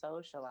we've been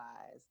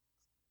socialized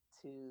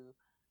to,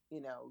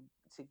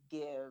 to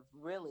give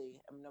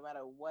really, I mean, no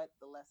matter what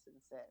the lesson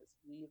says,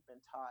 we've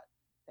been taught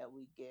that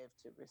we give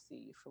to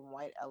receive, from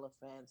white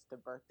elephants to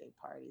birthday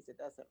parties. It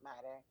doesn't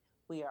matter.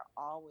 We are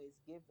always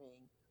giving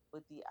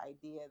with the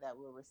idea that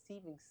we're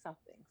receiving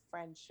something: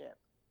 friendship,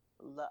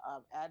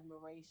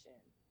 admiration,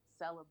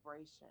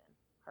 celebration.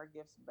 Her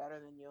gift's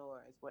better than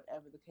yours,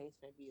 whatever the case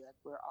may be. Like,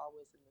 we're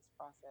always in this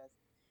process.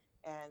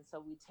 And so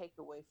we take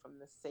away from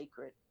the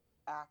sacred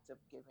act of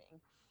giving.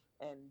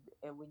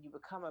 And when you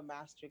become a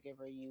master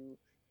giver, you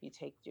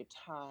take your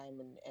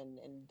time and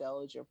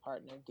indulge your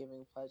partner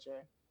giving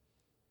pleasure,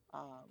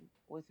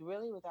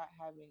 without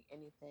having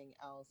anything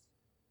else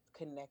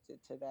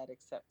connected to that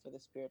except for the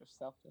spirit of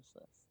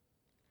selflessness.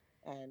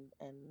 And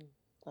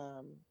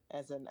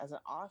as an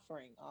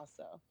offering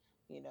also,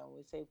 we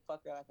say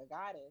fuck her like a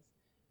goddess.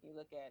 You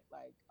look at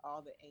like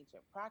all the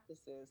ancient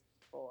practices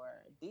for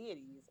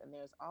deities, and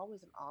there's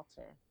always an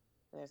altar,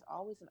 and there's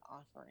always an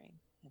offering.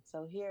 And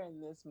so here in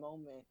this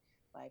moment,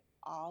 like,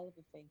 all of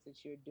the things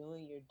that you're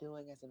doing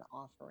as an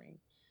offering.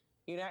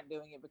 You're not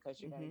doing it because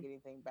you're going to get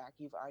anything back.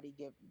 You've already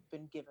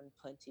been given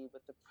plenty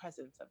with the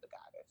presence of the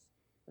goddess.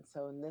 And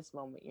so in this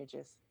moment, you're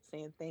just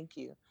saying, thank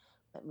you.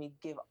 Let me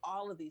give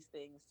all of these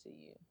things to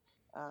you.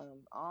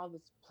 All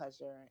this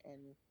pleasure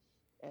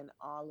and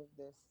all of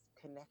this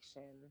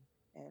connection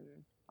and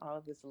all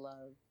of this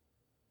love.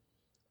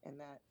 And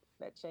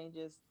that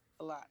changes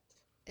a lot.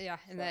 Yeah,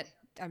 and that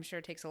I'm sure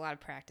takes a lot of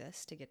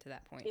practice to get to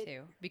that point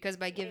too. Because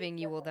by giving,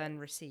 you will then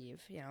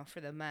receive. For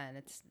the men,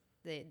 it's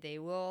they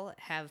will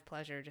have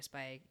pleasure just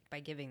by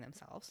giving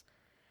themselves.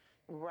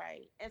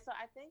 Right. And so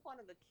I think one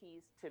of the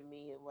keys to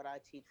me and what I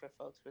teach for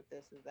folks with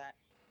this is that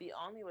the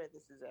only way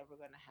this is ever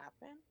going to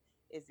happen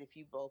is if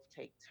you both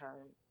take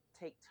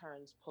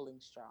turns pulling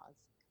straws,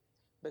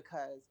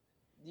 because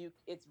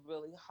it's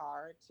really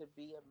hard to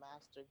be a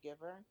master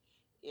giver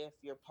if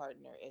your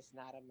partner is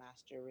not a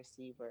master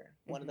receiver.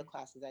 One of the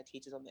classes I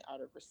teach is on the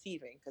art of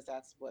receiving, because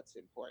that's what's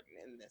important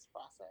in this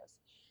process.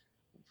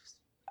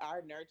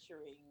 Our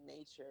nurturing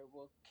nature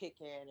will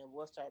kick in, and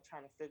we'll start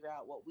trying to figure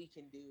out what we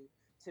can do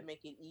to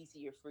make it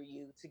easier for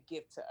you to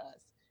give to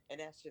us. And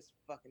that's just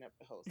fucking up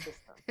the whole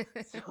system.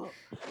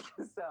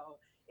 So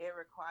it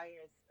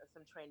requires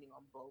some training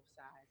on both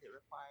sides. It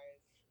requires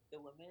the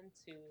women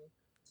to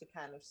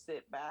kind of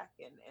sit back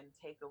and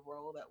take a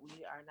role that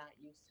we are not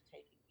used to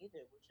taking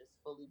either, which is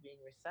fully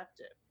being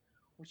receptive,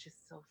 which is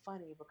so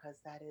funny because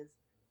that is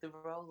the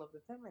role of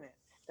the feminine.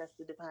 That's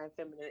the divine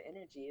feminine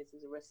energy, is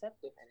a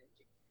receptive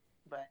energy.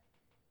 But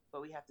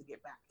we have to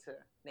get back to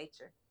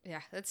nature.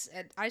 Yeah,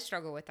 I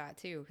struggle with that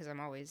too, because I'm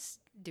always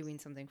doing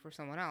something for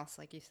someone else,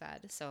 like you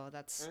said. So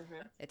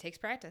it takes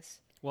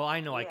practice. Well, I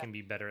know I can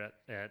be better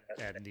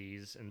at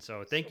these, and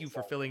so thank you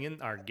for filling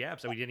in our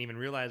gaps that we didn't even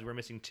realize we're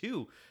missing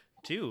two.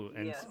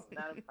 And yes,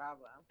 not a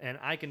problem. And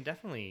I can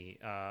definitely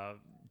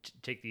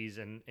take these,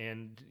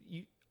 and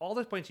all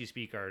the points you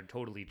speak are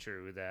totally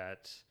true.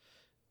 That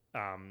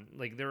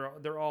like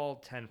they're all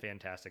 10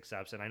 fantastic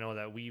steps, and I know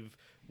that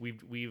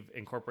we've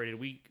incorporated.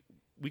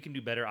 We can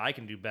do better. I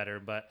can do better.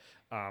 But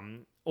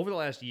over the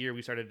last year,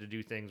 we started to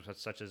do things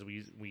such as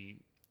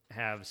we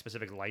have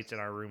specific lights in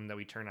our room that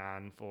we turn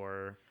on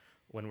for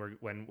when we're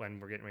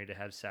getting ready to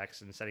have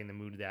sex, and setting the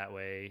mood that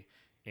way,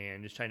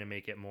 and just trying to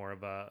make it more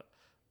of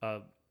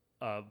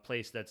a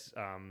place that's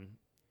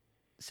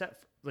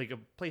set like a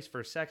place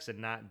for sex and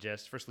not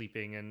just for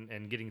sleeping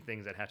and getting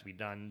things that have to be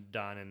done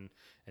and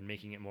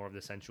making it more of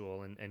the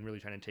sensual, and really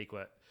trying to take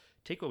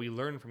what we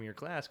learned from your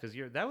class, because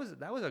that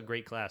was a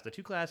great class. The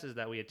two classes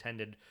that we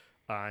attended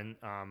on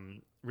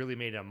really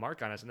made a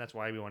mark on us, and that's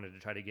why we wanted to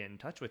try to get in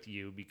touch with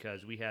you,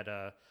 because we had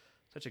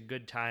such a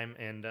good time,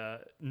 and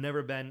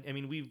never been. I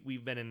mean,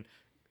 we've been in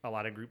a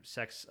lot of group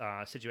sex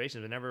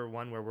situations, but never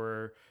one where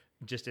we're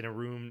just in a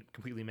room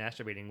completely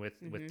masturbating with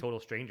total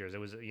strangers. It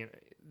was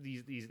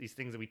these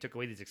things that we took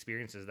away, these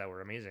experiences that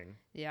were amazing.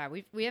 Yeah,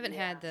 we haven't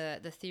had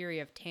the theory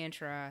of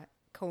tantra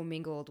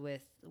commingled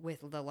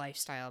with the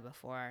lifestyle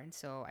before, and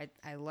so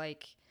I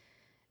like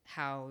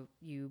how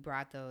you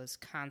brought those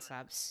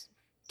concepts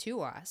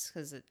to us,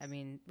 because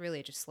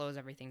really it just slows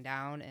everything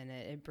down, and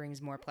it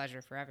brings more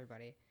pleasure for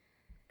everybody.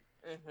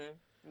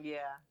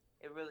 Yeah,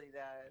 it really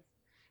does.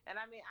 And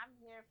I'm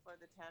here for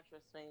the Tantra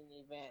Swinging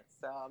event.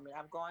 So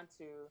I've gone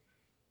to,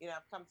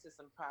 I've come to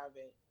some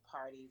private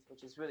parties,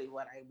 which is really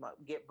what I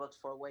get booked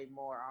for way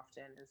more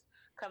often, is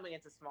coming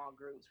into small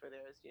groups where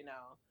there's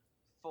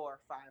 4 or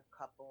 5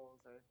 couples,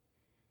 or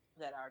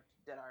that are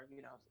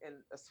in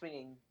a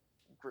swinging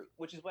group,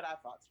 which is what I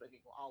thought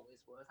swinging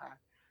always was.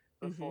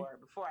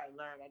 Before I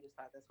learned, I just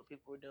thought that's what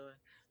people were doing.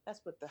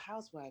 That's what the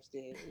housewives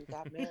did. We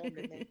got married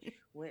and they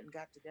went and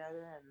got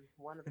together, and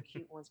one of the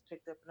cute ones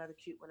picked up another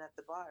cute one at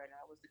the bar, and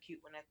I was the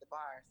cute one at the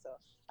bar. So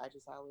I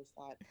just always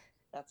thought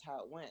that's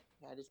how it went.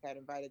 I just got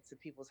invited to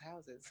people's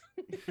houses.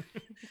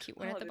 Cute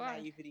one at the bar.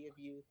 Naivety of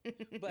youth.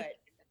 But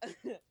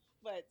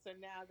but so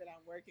now that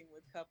I'm working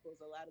with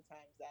couples, a lot of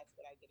times that's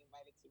what I get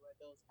invited to, are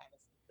those kind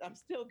of. I'm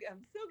still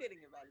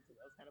getting invited to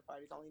those kind of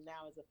parties. Only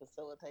now as a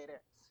facilitator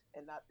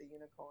and not the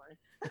unicorn.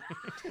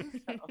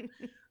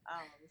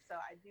 So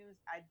I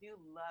do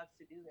love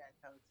to do that,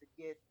 though, to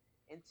get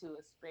into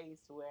a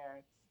space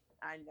where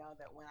I know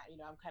that when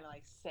I'm kind of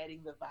like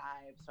setting the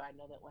vibe, so I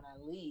know that when I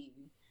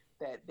leave,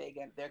 that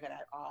they're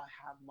gonna all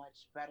have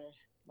much better,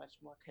 much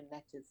more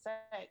connected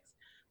sex,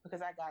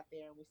 because I got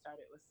there and we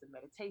started with some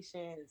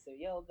meditation and some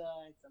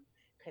yoga and some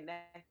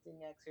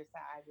connecting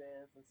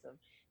exercises and some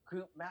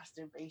group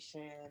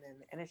masturbation,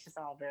 and it's just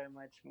all very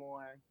much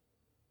more.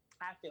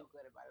 I feel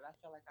good about it. I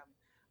feel like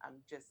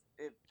I'm just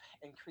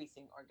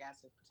increasing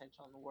orgasmic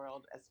potential in the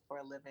world as for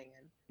a living,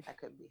 and I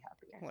couldn't be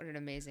happier. What an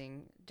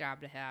amazing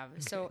job to have.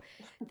 So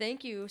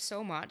thank you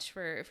so much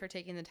for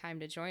taking the time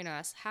to join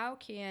us. How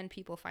can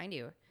people find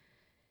you?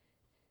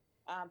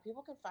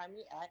 People can find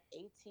me at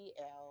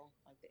ATL,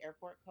 like the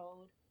airport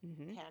code,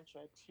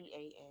 Tantra,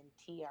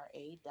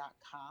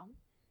 TANTRA.com.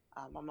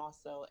 I'm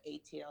also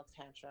ATL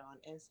Tantra on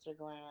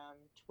Instagram,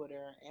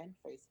 Twitter, and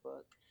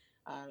Facebook.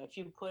 If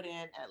you put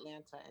in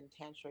Atlanta and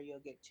Tantra, you'll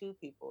get two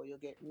people. You'll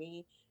get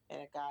me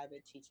and a guy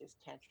that teaches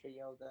Tantra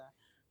yoga.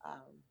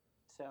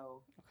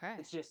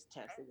 It's just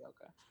Tantra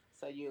yoga.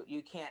 So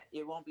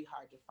it won't be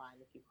hard to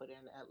find if you put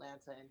in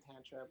Atlanta and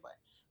Tantra. But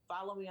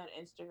follow me on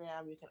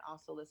Instagram. You can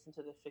also listen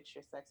to the Fix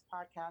Your Sex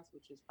podcast,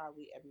 which is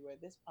probably everywhere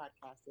this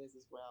podcast is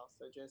as well.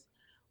 So just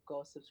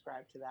go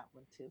subscribe to that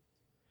one too.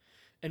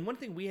 And one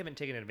thing we haven't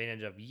taken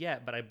advantage of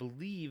yet, but I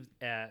believe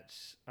at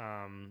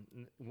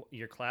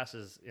your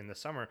classes in the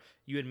summer,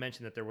 you had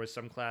mentioned that there was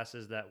some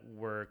classes that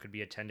could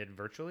be attended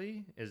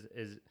virtually.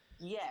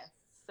 Yes.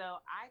 So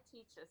I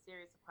teach a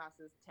series of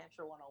classes,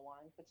 Tantra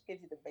 101, which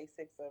gives you the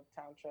basics of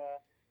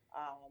Tantra,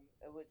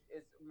 which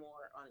is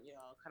more on,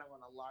 kind of on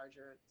a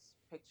larger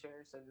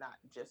picture. So not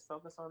just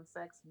focus on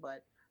sex,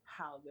 but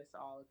how this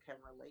all can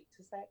relate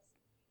to sex.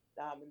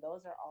 And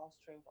those are all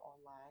streamed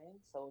online.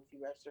 So if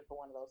you register for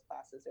one of those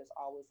classes, there's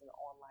always an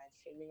online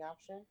streaming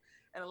option.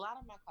 And a lot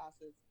of my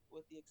classes,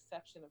 with the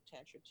exception of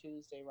Tantra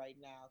Tuesday right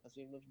now, because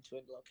we moved into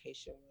a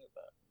location where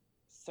the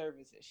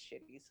service is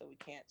shitty, so we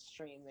can't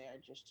stream there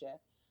just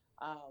yet.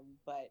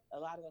 But a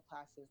lot of the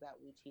classes that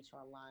we teach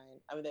online,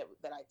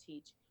 that I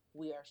teach,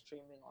 we are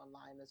streaming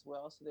online as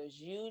well. So there's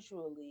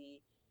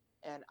usually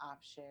an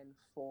option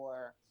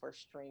for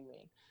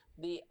streaming.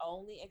 The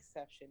only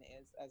exception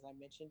is, as I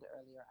mentioned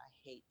earlier, I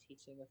hate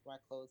teaching with my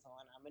clothes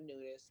on. I'm a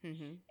nudist,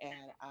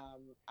 and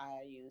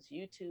I use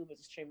YouTube as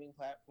a streaming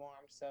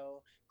platform.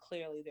 So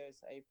clearly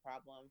there's a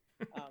problem.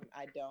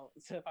 I don't.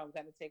 So if I'm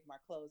going to take my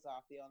clothes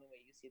off, the only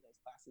way you see those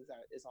classes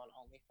is on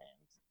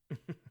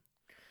OnlyFans.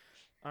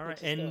 All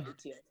right, and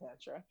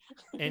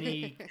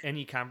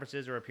any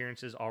conferences or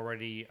appearances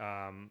already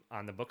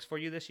on the books for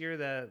you this year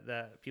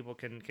that people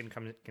can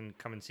come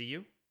and see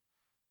you?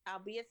 I'll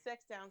be at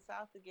Sex Down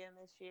South again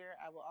this year.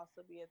 I will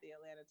also be at the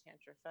Atlanta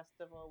Tantra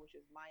Festival, which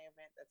is my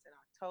event. That's in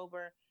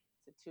October.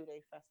 It's a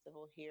 2-day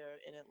festival here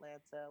in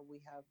Atlanta.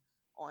 We have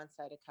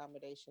on-site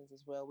accommodations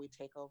as well. We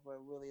take over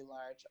a really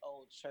large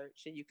old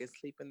church, and you can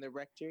sleep in the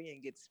rectory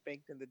and get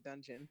spanked in the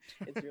dungeon.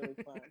 It's really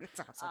fun.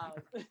 That's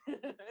awesome.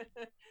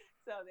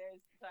 So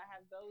I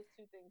have those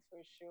two things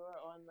for sure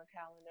on the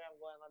calendar.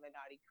 I'm going on the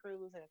Naughty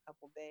Cruise in a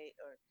couple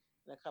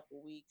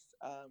weeks,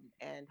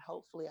 and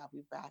hopefully I'll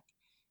be back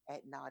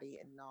at Naughty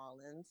in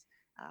Nolans.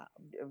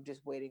 I'm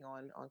just waiting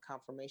on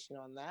confirmation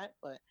on that,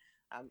 but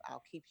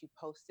I'll keep you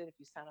posted. If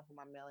you sign up for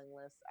my mailing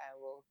list, I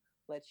will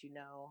let you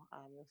know.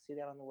 You'll see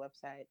that on the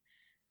website,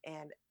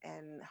 and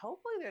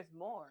hopefully there's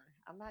more.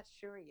 I'm not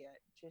sure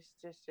yet, just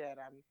yet.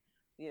 I'm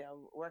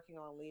working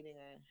on leading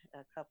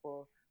a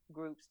couple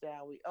groups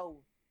now.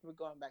 We're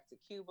going back to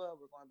Cuba.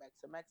 We're going back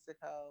to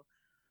Mexico.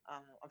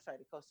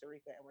 To Costa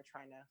Rica, and we're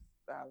trying to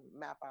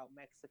map out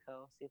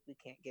Mexico, see if we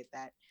can't get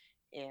that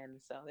in.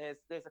 So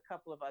there's a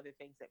couple of other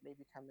things that may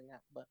be coming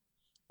up, but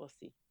we'll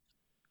see.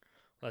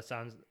 Well,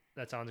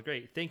 that sounds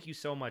great. Thank you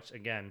so much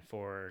again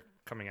for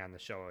coming on the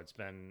show. It's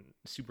been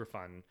super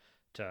fun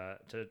to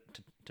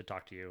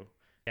talk to you.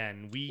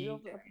 And we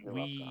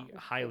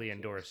highly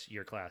endorse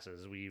your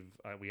classes. We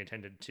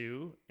attended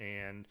 2,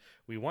 and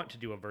we want to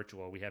do a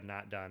virtual. We have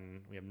not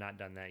done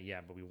that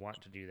yet, but we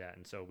want to do that.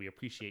 And so we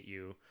appreciate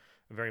you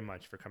very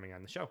much for coming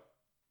on the show.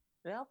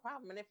 No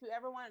problem. And if you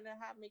ever wanted to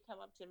have me come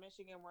up to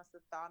Michigan once the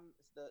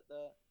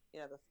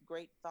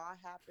great thaw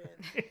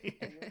happens,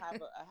 and you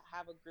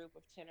have a group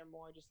of 10 or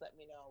more, just let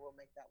me know. We'll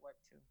make that work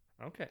too.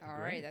 Okay. All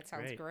right. That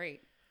sounds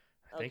great.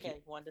 Thank you.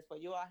 Wonderful.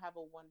 You all have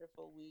a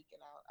wonderful week,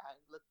 and I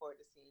look forward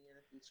to seeing you in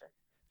the future.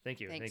 Thank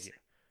you. Thanks. Thank you.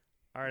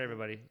 All right,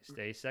 everybody.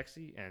 Stay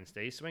sexy and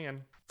stay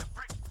swinging.